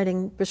of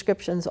writing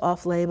prescriptions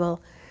off-label,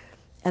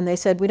 and they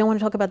said, we don't want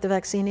to talk about the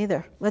vaccine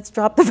either. Let's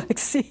drop the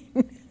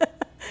vaccine.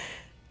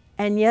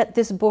 And yet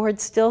this board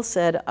still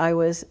said I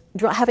was,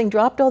 having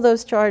dropped all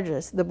those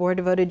charges, the board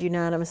voted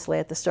unanimously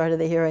at the start of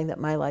the hearing that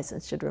my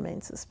license should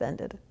remain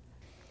suspended.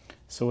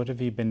 So what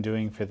have you been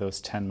doing for those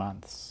 10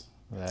 months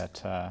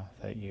that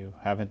you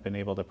haven't been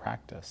able to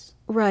practice?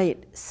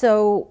 Right.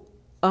 So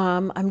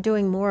I'm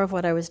doing more of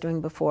what I was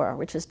doing before,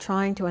 which is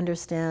trying to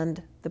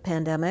understand the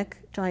pandemic,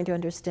 trying to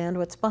understand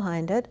what's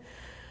behind it,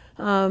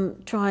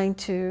 trying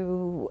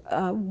to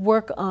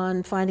work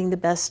on finding the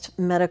best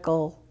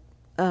medical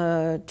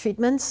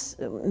treatments,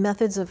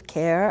 methods of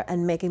care,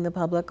 and making the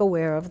public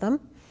aware of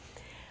them.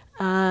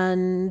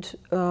 And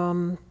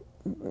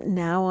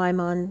now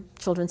I'm on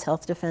Children's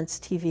Health Defense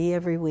TV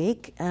every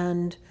week,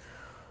 and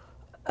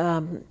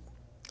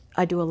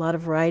I do a lot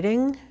of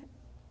writing,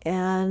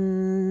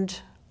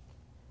 and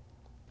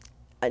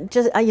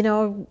just,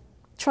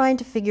 trying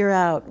to figure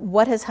out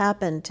what has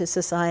happened to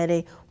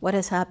society, what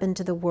has happened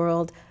to the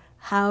world,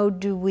 how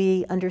do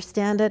we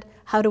understand it,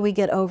 how do we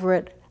get over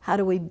it, how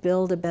do we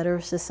build a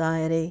better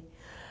society?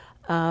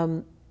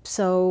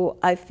 So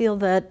I feel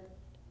that,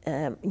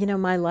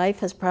 my life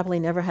has probably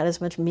never had as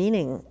much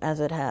meaning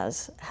as it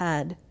has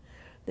had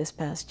this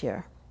past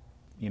year.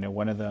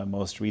 One of the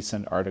most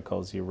recent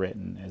articles you've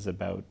written is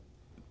about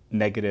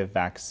negative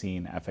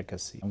vaccine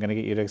efficacy. I'm going to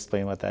get you to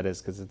explain what that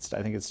is because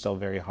I think it's still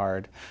very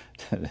hard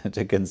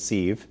to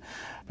conceive,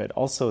 but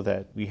also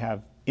that we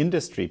have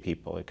industry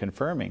people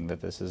confirming that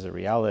this is a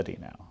reality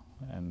now.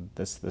 And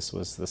this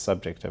was the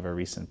subject of a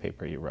recent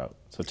paper you wrote.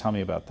 So tell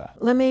me about that.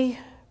 Let me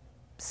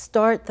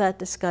start that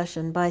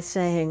discussion by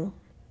saying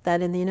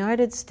that in the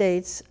United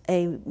States,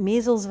 a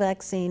measles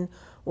vaccine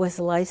was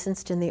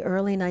licensed in the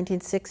early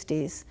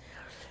 1960s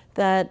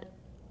that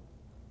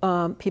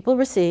people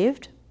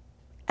received,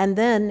 and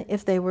then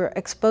if they were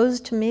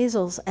exposed to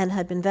measles and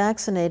had been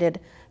vaccinated,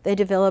 they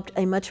developed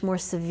a much more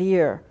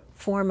severe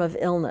form of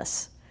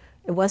illness.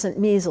 It wasn't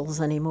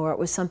measles anymore, it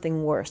was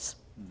something worse.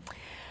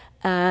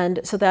 And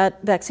so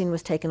that vaccine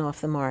was taken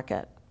off the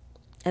market.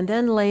 And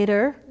then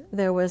later,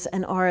 there was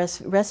an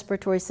RS,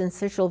 respiratory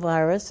syncytial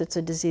virus. It's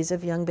a disease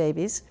of young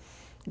babies,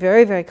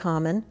 very, very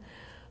common.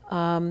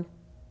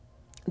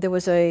 There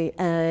was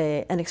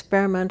an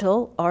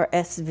experimental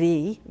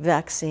RSV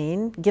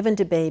vaccine given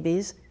to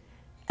babies,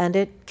 and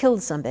it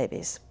killed some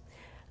babies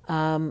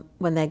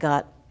when they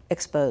got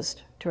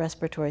exposed to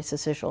respiratory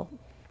syncytial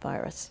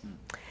virus.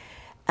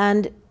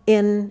 And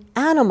in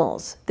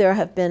animals, there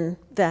have been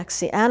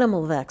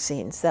animal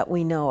vaccines that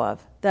we know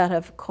of that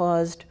have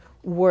caused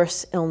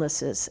worse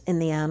illnesses in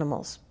the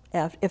animals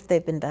if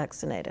they've been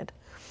vaccinated.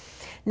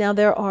 Now,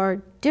 there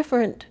are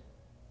different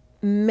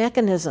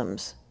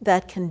mechanisms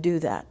that can do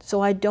that.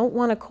 So I don't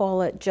want to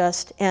call it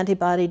just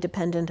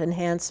antibody-dependent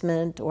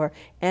enhancement or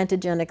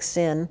antigenic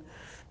sin,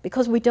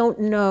 because we don't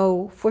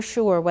know for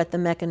sure what the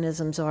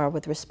mechanisms are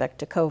with respect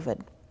to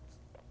COVID.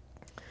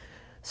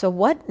 So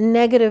what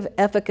negative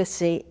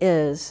efficacy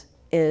is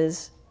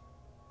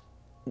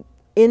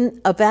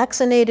in a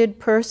vaccinated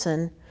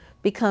person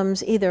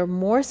becomes either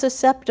more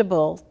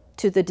susceptible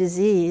to the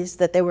disease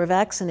that they were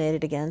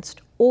vaccinated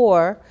against,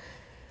 or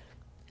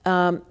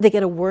they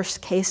get a worse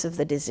case of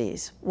the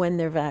disease when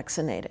they're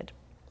vaccinated.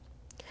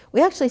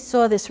 We actually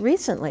saw this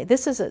recently.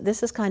 This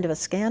is kind of a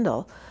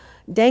scandal.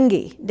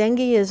 Dengue. Dengue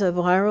is a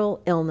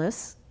viral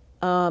illness,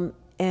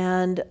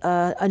 and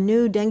a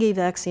new dengue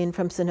vaccine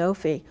from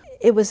Sanofi.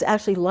 It was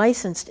actually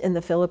licensed in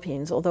the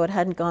Philippines, although it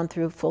hadn't gone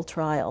through full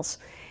trials.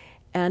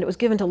 And it was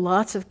given to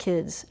lots of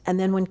kids. And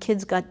then when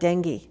kids got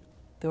dengue,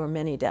 there were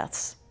many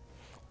deaths.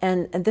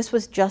 And this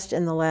was just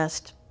in the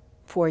last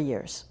 4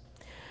 years.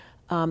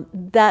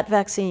 That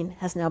vaccine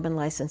has now been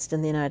licensed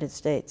in the United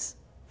States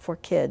for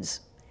kids.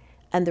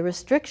 And the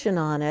restriction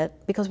on it,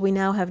 because we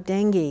now have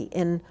dengue,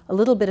 a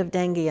little bit of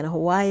dengue in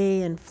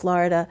Hawaii and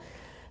Florida,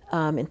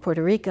 in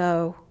Puerto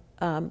Rico,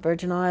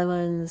 Virgin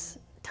Islands,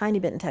 tiny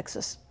bit in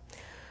Texas.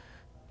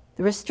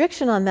 The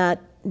restriction on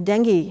that,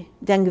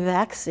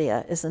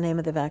 Dengvaxia is the name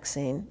of the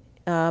vaccine,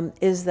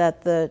 is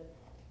that the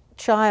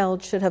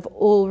child should have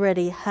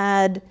already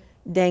had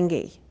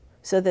dengue,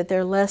 so that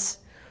they're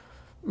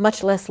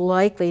much less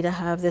likely to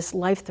have this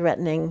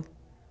life-threatening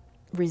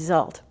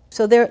result.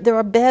 So there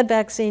are bad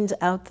vaccines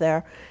out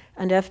there,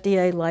 and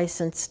FDA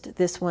licensed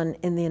this one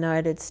in the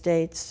United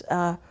States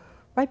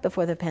right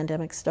before the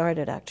pandemic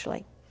started,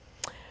 actually.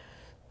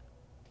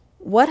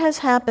 What has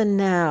happened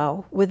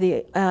now with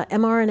the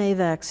mRNA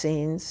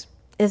vaccines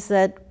is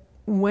that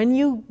when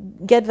you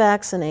get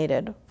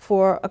vaccinated,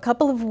 for a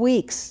couple of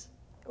weeks,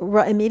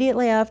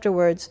 immediately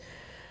afterwards,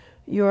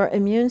 your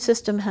immune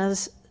system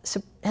has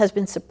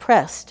been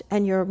suppressed,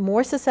 and you're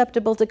more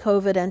susceptible to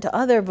COVID and to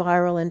other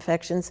viral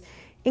infections,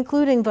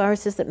 including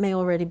viruses that may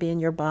already be in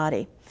your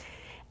body.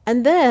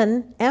 And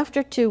then,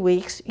 after 2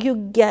 weeks, you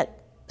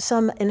get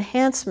some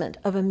enhancement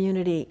of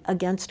immunity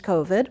against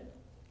COVID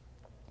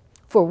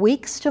for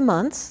weeks to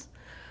months,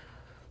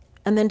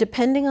 and then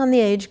depending on the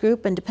age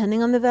group and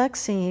depending on the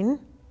vaccine,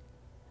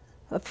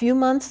 a few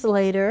months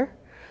later,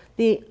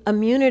 the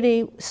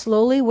immunity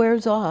slowly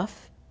wears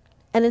off,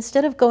 and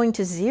instead of going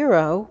to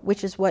zero,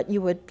 which is what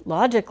you would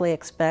logically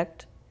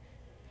expect,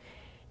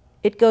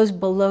 it goes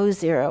below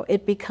zero.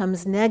 It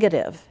becomes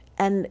negative,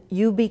 and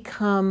you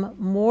become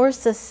more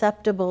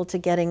susceptible to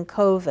getting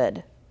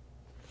COVID.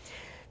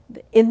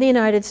 In the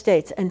United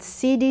States, and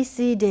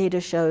CDC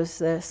data shows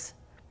this,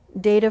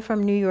 data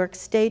from New York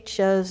State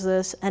shows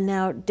this, and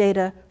now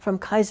data from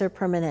Kaiser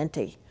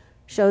Permanente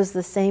shows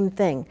the same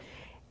thing.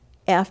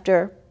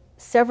 After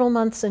several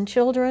months in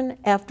children,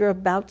 after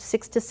about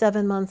 6 to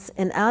 7 months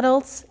in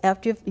adults,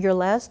 after your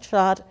last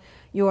shot,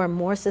 you are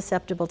more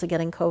susceptible to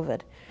getting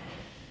COVID.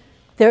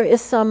 There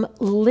is some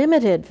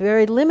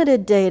very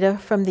limited data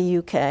from the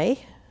UK,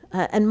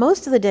 and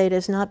most of the data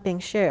is not being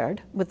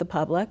shared with the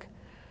public,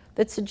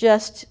 that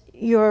suggests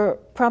you're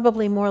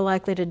probably more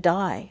likely to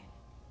die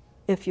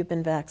if you've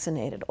been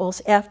vaccinated.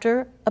 Also,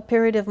 after a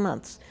period of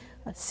months,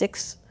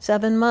 6,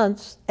 7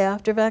 months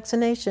after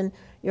vaccination,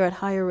 you're at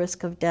higher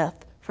risk of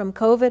death from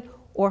COVID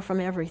or from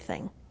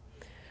everything.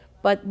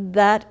 But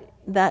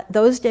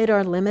those data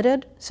are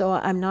limited, so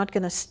I'm not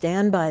going to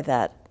stand by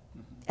that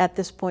at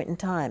this point in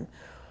time.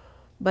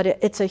 But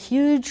it's a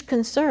huge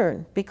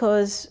concern,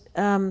 because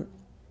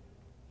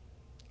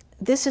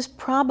this is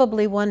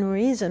probably one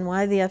reason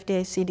why the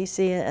FDA,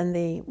 CDC, and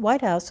the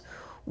White House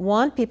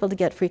want people to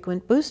get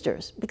frequent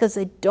boosters, because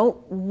they don't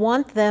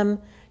want them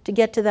to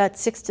get to that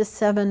 6 to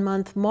 7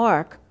 month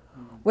mark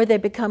where they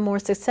become more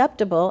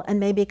susceptible and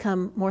may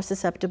become more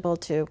susceptible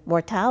to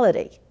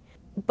mortality.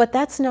 But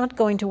that's not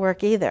going to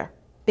work either,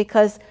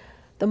 because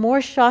the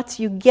more shots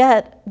you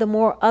get, the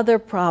more other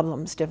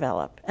problems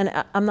develop. And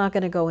I'm not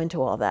going to go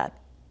into all that.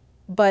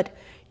 But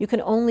you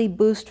can only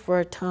boost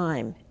for a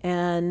time.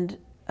 And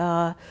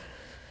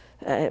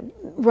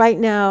right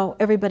now,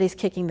 everybody's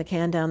kicking the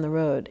can down the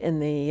road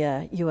in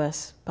the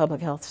U.S.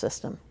 public health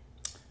system.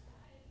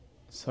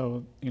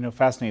 So,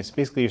 fascinating. So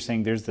basically, you're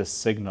saying there's this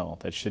signal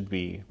that should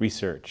be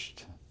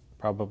researched,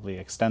 probably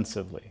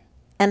extensively.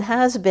 And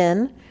has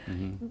been,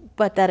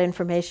 but that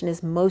information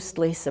is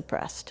mostly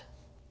suppressed.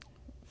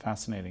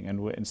 Fascinating.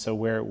 And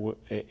so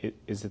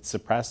is it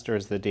suppressed, or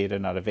is the data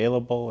not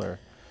available, or?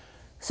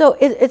 So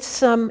it's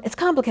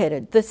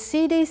complicated. The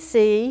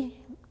CDC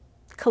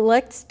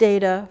collects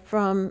data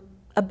from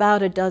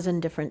about a dozen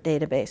different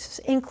databases,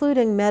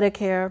 including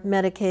Medicare,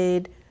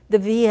 Medicaid, the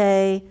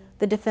VA,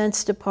 the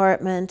Defense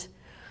Department,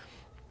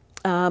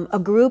 a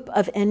group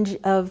of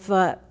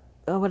what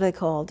are they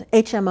called?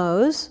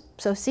 HMOs.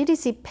 So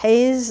CDC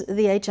pays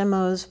the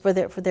HMOs for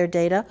their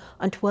data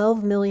on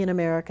 12 million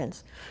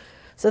Americans.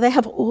 So they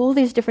have all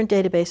these different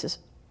databases.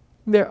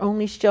 They're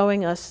only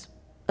showing us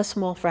a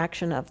small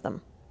fraction of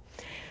them.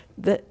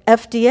 The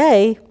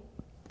FDA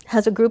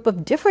has a group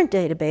of different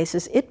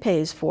databases it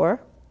pays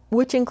for,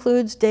 which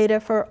includes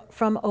data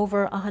from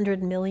over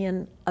 100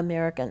 million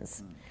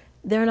Americans.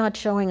 They're not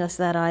showing us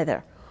that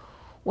either.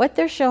 What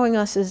they're showing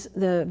us is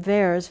the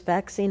VAERS,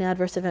 Vaccine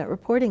Adverse Event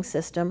Reporting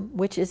System,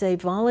 which is a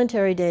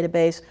voluntary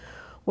database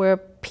where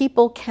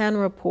people can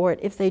report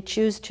if they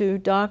choose to.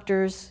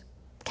 Doctors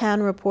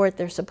can report,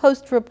 they're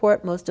supposed to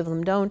report, most of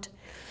them don't.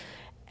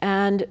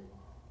 And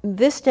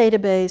this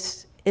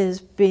database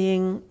is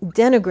being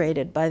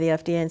denigrated by the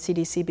FDA and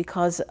CDC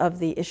because of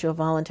the issue of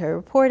voluntary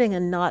reporting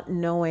and not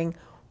knowing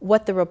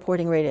what the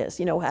reporting rate is.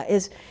 You know,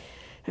 is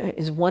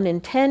 1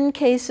 in 10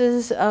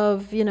 cases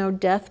of,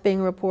 death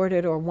being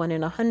reported, or 1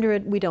 in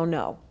 100? We don't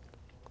know.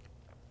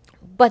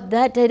 But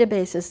that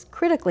database is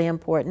critically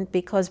important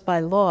because by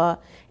law,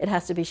 it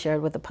has to be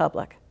shared with the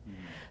public.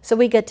 So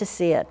we get to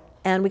see it,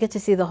 and we get to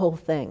see the whole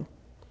thing.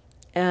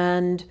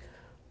 And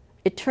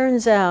it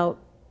turns out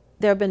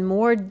there have been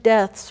more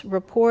deaths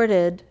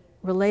reported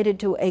related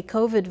to a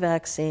COVID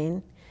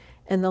vaccine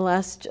in the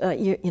last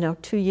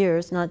 2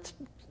 years,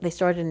 they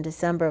started in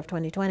December of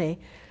 2020,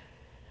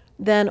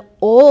 than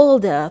all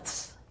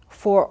deaths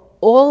for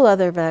all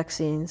other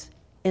vaccines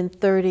in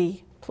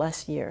 30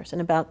 plus years,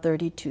 in about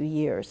 32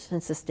 years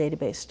since this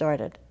database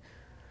started.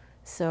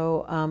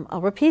 So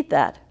I'll repeat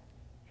that.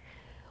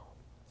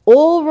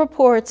 All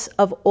reports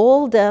of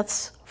all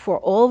deaths for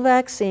all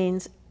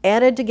vaccines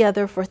added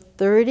together for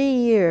 30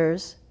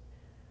 years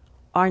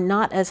are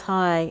not as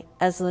high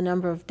as the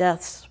number of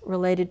deaths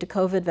related to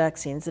COVID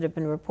vaccines that have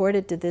been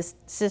reported to this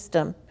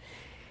system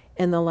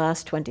in the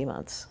last 20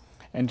 months.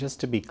 And just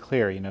to be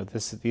clear,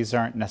 these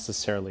aren't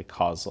necessarily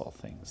causal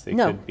things. They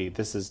could be,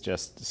 this is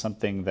just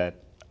something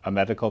that a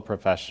medical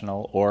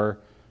professional or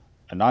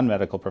a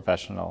non-medical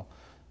professional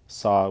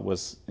saw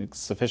was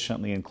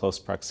sufficiently in close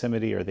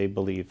proximity, or they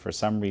believe for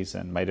some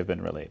reason might have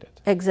been related.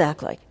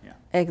 Exactly. Yeah.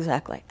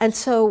 Exactly. And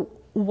so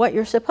what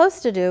you're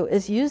supposed to do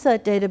is use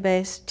that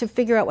database to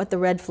figure out what the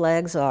red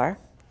flags are,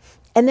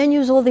 and then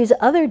use all these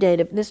other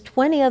there's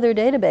 20 other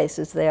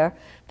databases there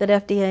that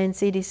FDA and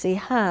CDC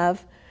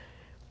have,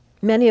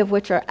 many of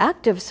which are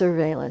active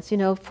surveillance.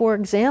 For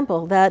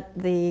example, that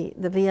the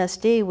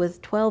VSD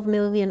with 12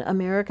 million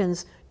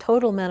Americans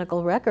total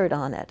medical record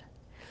on it,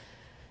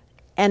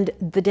 and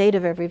the date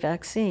of every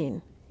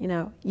vaccine.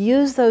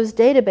 Use those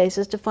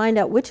databases to find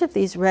out which of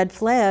these red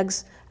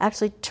flags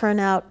actually turn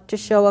out to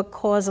show a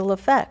causal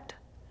effect.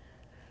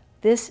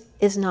 This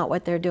is not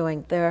what they're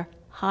doing. They're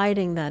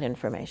hiding that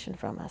information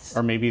from us.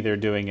 Or maybe they're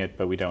doing it,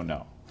 but we don't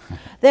know.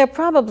 They're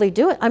probably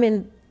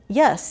doing,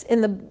 yes,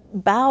 in the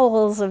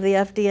bowels of the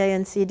FDA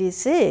and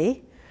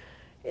CDC,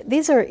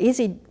 these are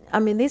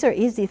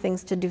easy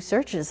things to do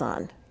searches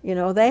on.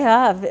 They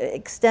have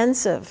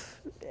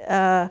extensive,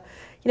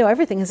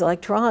 everything is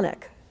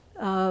electronic.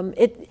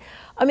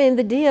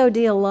 The DoD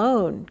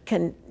alone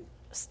can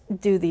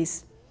do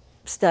these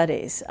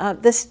studies.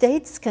 The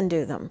states can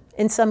do them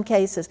in some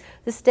cases.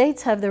 The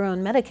states have their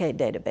own Medicaid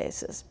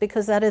databases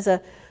because that is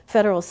a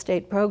federal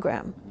state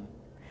program.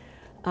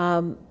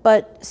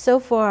 But so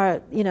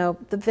far,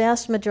 the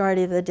vast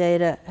majority of the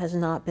data has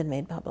not been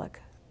made public.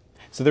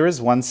 So there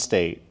is one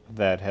state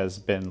that has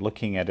been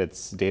looking at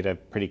its data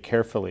pretty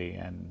carefully,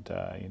 and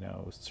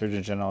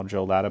Surgeon General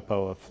Joe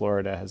Ladapo of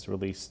Florida has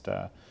released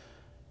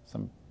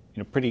some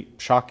pretty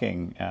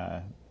shocking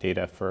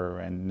data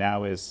and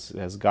now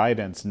has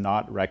guidance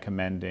not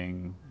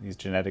recommending these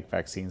genetic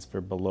vaccines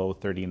for below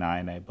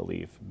 39, I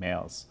believe,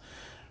 males,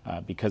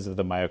 because of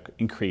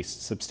the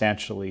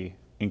substantially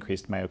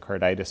increased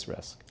myocarditis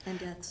risk.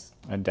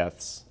 And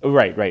deaths. Oh,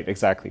 right,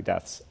 exactly,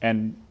 deaths.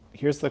 And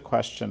here's the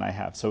question I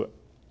have. So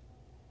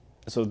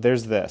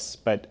there's this,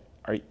 but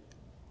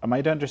am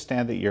I to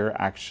understand that you're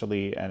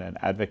actually an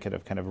advocate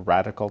of kind of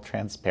radical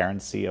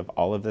transparency of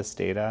all of this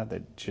data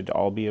that should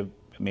all be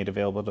made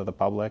available to the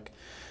public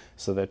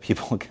so that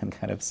people can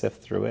kind of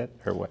sift through it,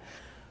 or what?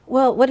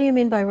 Well, what do you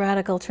mean by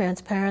radical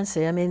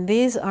transparency?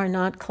 These are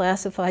not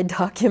classified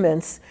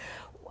documents.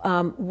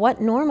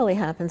 What normally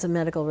happens in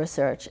medical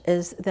research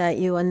is that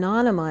you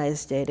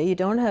anonymize data. You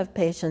don't have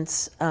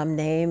patients'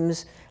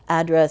 names,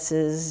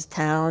 addresses,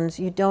 towns.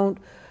 You don't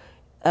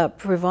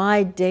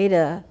provide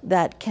data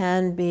that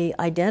can be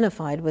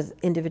identified with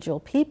individual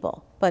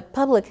people. But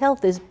public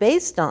health is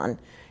based on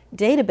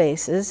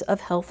databases of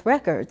health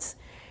records.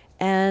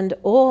 And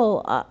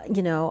all,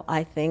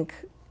 I think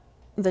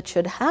that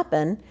should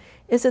happen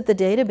is that the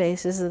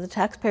databases that the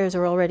taxpayers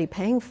are already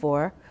paying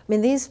for I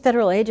mean, these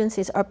federal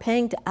agencies are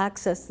paying to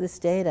access this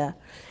data,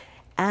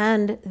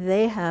 and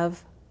they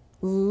have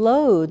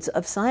loads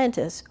of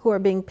scientists who are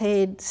being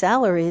paid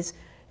salaries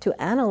to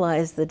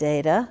analyze the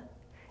data,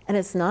 and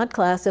it's not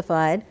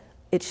classified.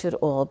 It should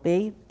all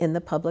be in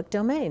the public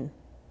domain.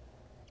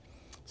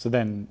 So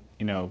then,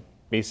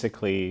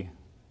 basically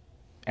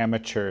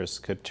amateurs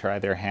could try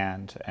their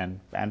hand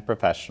and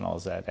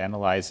professionals at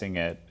analyzing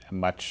it,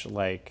 much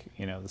like,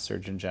 the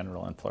Surgeon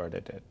General in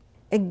Florida did.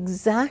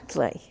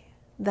 Exactly.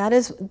 That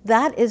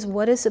is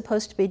what is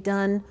supposed to be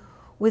done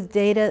with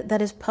data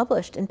that is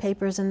published in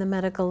papers in the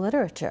medical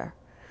literature.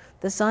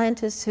 The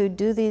scientists who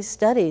do these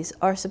studies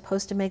are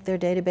supposed to make their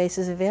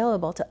databases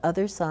available to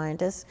other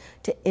scientists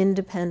to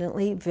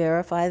independently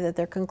verify that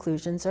their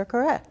conclusions are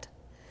correct.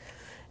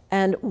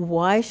 And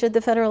why should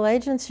the federal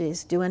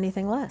agencies do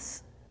anything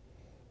less?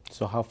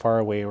 So how far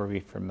away are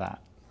we from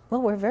that?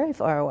 Well, we're very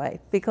far away,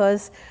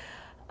 because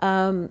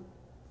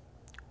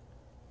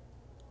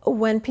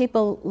when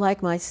people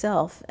like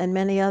myself and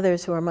many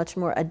others who are much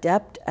more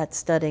adept at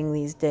studying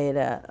these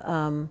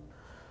data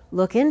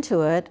look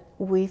into it,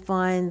 we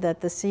find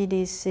that the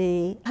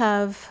CDC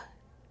have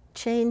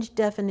changed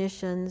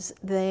definitions.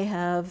 They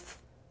have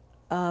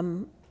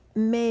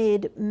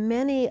made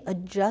many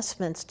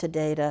adjustments to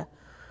data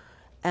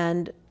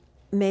and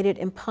made it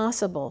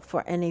impossible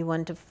for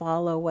anyone to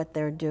follow what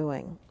they're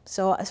doing.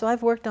 So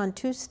I've worked on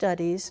 2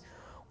 studies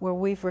where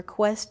we've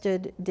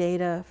requested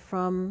data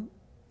from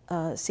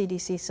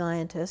CDC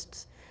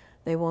scientists.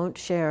 They won't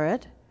share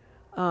it.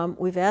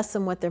 We've asked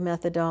them what their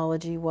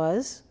methodology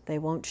was. They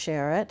won't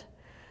share it.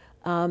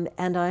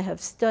 And I have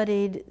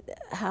studied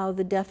how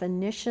the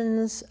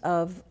definitions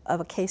of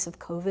a case of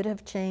COVID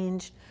have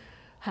changed,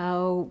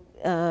 how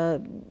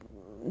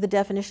the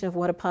definition of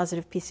what a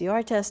positive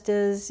PCR test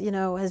is,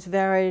 has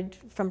varied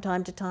from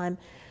time to time.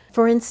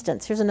 For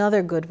instance, here's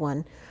another good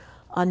one.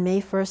 On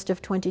May 1st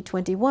of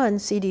 2021,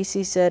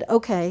 CDC said,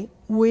 okay,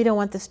 we don't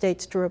want the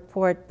states to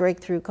report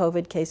breakthrough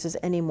COVID cases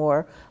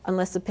anymore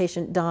unless the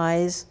patient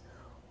dies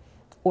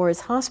or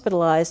is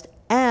hospitalized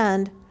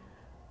and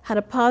had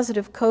a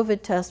positive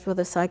COVID test with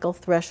a cycle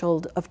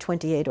threshold of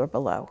 28 or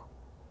below.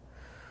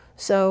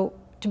 So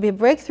to be a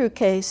breakthrough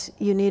case,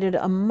 you needed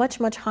a much,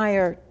 much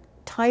higher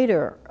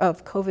titer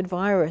of COVID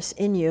virus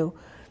in you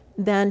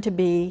than to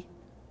be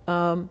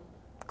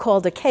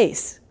called a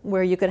case,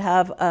 where you could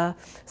have a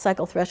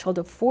cycle threshold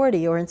of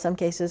 40 or in some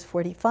cases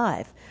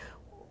 45,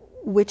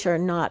 which are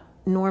not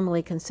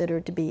normally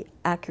considered to be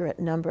accurate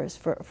numbers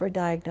for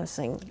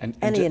diagnosing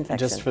any infection.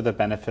 Just for the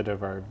benefit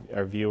of our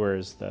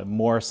viewers, the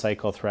more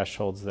cycle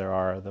thresholds there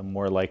are, the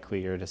more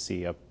likely you're to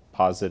see a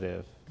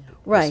positive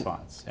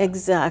response. Right,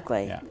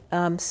 exactly.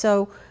 Yeah.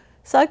 So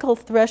cycle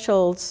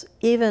thresholds,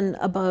 even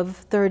above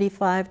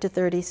 35 to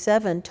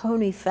 37,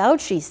 Tony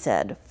Fauci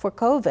said for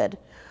COVID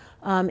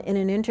in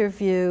an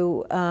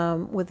interview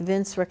with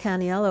Vince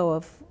Racaniello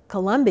of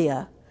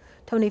Columbia.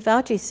 Tony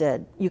Fauci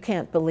said, you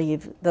can't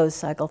believe those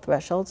cycle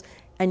thresholds,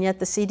 and yet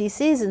the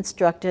CDC's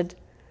instructed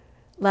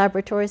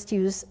laboratories to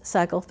use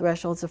cycle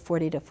thresholds of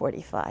 40 to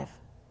 45.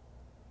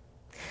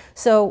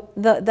 So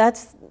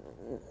that's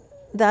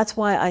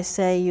why I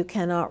say you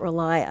cannot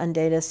rely on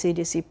data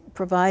CDC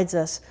provides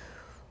us.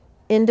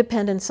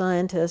 Independent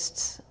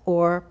scientists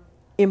or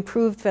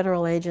improved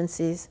federal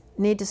agencies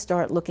need to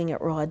start looking at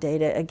raw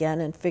data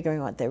again and figuring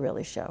out what they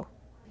really show.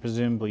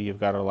 Presumably you've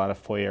got a lot of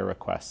FOIA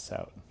requests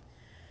out.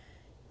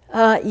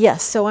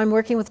 Yes, so I'm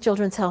working with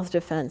Children's Health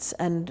Defense,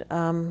 and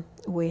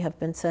we have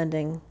been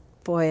sending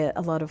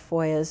a lot of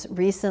FOIAs.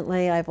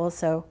 Recently, I've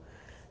also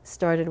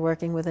started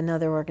working with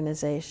another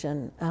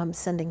organization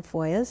sending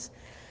FOIAs.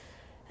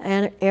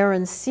 And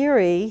Aaron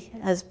Siri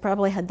has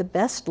probably had the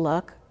best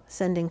luck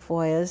sending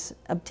FOIAs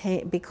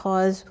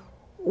because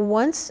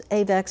once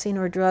a vaccine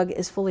or drug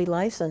is fully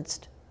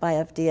licensed by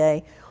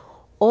FDA,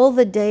 all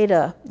the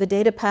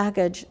data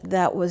package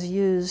that was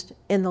used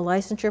in the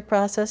licensure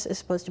process is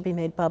supposed to be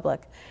made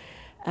public.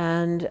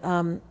 And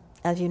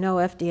as you know,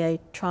 FDA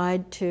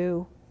tried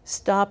to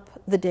stop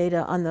the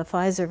data on the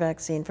Pfizer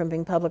vaccine from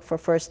being public for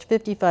first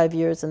 55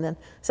 years and then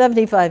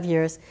 75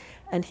 years,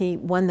 and he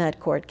won that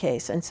court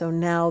case. And so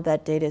now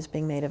that data is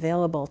being made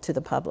available to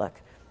the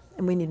public,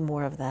 and we need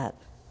more of that.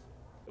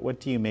 What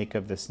do you make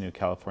of this new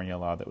California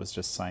law that was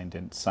just signed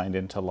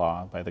into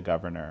law by the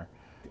governor?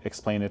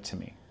 Explain it to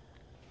me.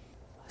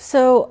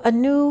 So a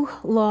new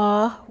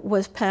law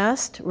was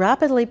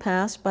rapidly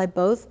passed by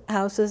both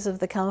houses of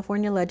the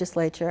California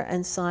legislature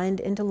and signed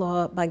into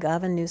law by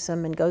Gavin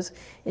Newsom and goes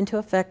into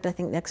effect, I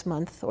think, next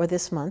month or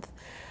this month.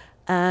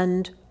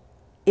 And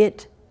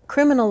it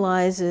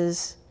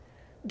criminalizes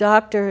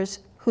doctors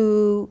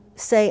who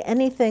say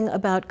anything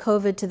about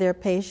COVID to their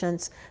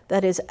patients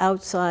that is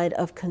outside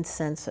of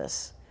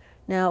consensus.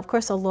 Now, of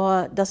course, a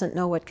law doesn't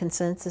know what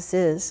consensus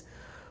is,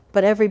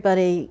 but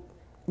everybody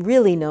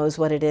really knows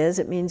what it is.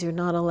 It means you're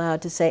not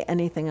allowed to say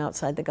anything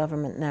outside the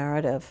government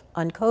narrative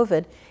on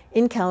COVID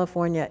in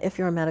California if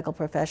you're a medical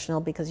professional,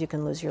 because you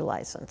can lose your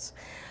license.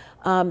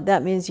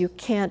 That means you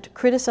can't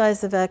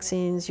criticize the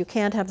vaccines, you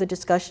can't have the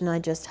discussion I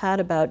just had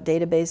about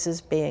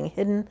databases being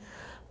hidden,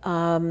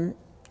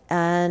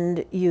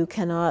 and you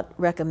cannot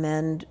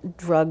recommend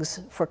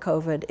drugs for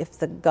COVID if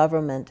the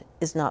government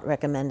is not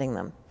recommending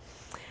them.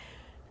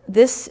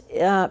 This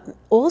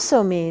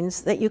also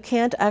means that you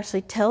can't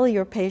actually tell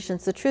your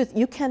patients the truth.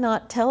 You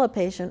cannot tell a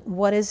patient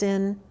what is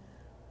in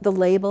the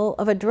label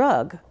of a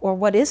drug or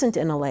what isn't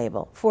in a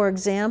label. For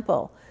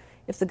example,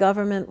 if the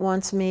government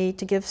wants me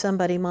to give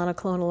somebody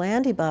monoclonal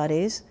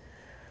antibodies,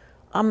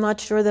 I'm not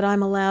sure that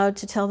I'm allowed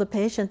to tell the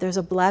patient there's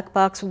a black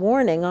box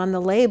warning on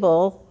the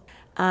label,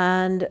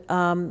 and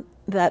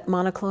that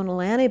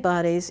monoclonal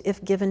antibodies,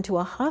 if given to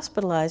a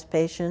hospitalized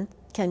patient,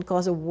 can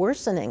cause a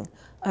worsening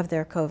of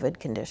their COVID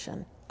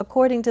condition,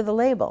 according to the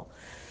label.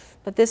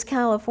 But this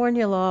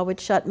California law would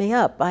shut me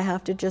up. I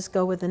have to just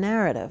go with the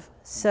narrative.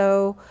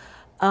 So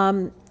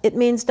it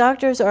means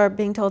doctors are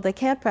being told they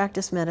can't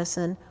practice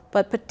medicine,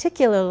 but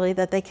particularly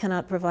that they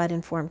cannot provide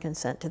informed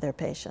consent to their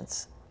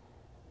patients.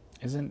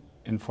 Isn't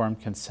informed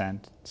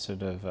consent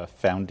sort of a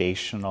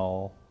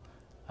foundational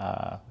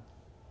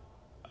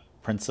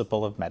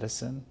principle of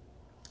medicine?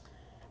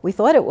 We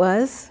thought it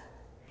was.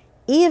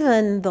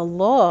 Even the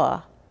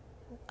law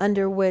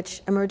under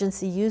which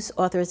emergency use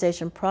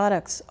authorization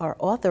products are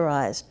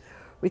authorized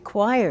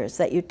requires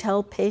that you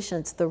tell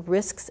patients the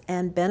risks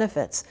and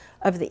benefits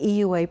of the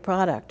EUA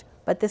product.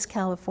 But this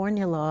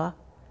California law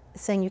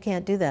is saying you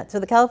can't do that. So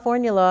the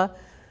California law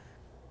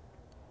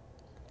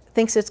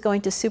thinks it's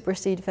going to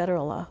supersede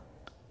federal law.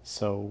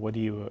 So what do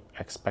you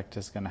expect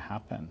is going to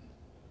happen?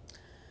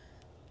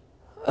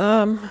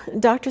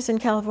 Doctors in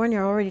California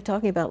are already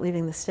talking about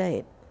leaving the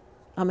state.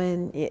 I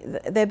mean,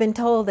 they've been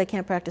told they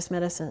can't practice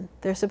medicine.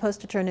 They're supposed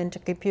to turn into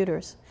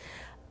computers.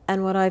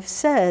 And what I've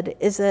said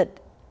is that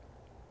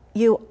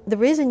the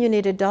reason you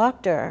need a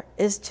doctor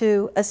is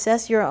to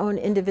assess your own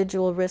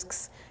individual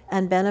risks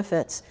and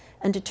benefits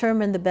and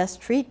determine the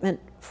best treatment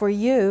for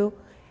you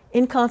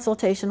in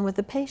consultation with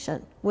the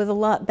patient, with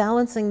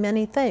balancing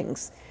many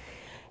things.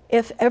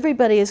 If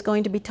everybody is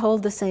going to be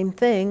told the same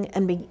thing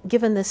and be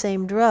given the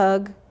same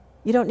drug,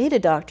 you don't need a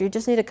doctor. You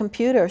just need a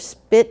computer.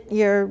 Spit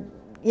your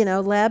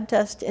lab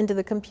test into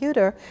the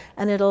computer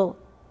and it'll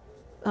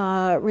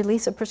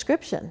release a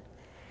prescription.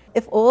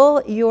 If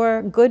all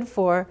you're good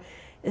for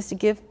is to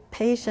give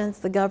patients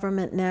the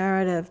government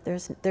narrative,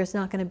 there's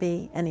not going to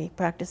be any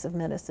practice of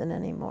medicine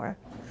anymore.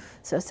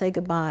 So say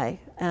goodbye.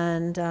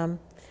 And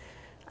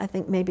I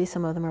think maybe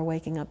some of them are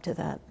waking up to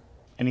that.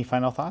 Any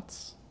final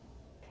thoughts?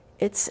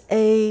 It's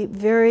a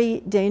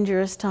very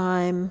dangerous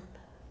time.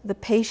 The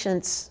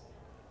patients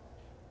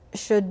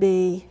should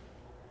be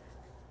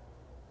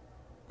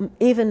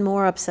even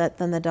more upset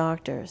than the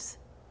doctors.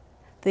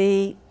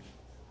 The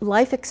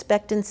life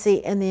expectancy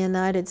in the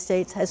United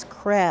States has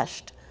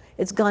crashed.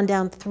 It's gone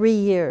down 3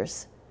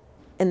 years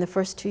in the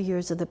first 2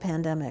 years of the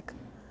pandemic.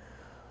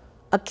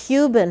 A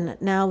Cuban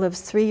now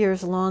lives 3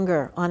 years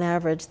longer on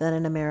average than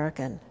an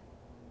American.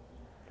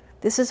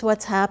 This is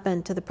what's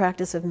happened to the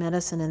practice of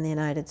medicine in the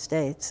United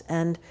States.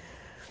 And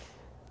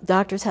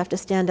doctors have to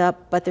stand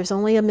up, but there's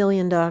only 1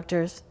 million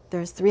doctors.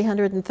 There's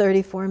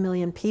 334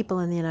 million people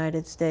in the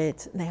United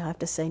States, and they have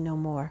to say no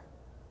more.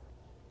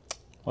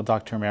 Well,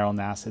 Dr. Meryl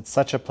Nass, it's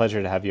such a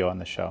pleasure to have you on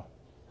the show.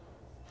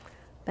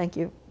 Thank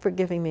you for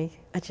giving me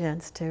a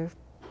chance to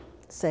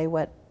say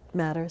what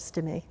matters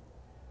to me.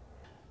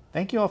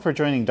 Thank you all for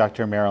joining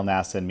Dr. Meryl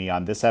Nass and me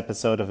on this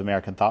episode of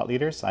American Thought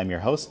Leaders. I'm your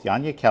host,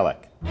 Janja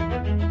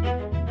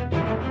Kelek.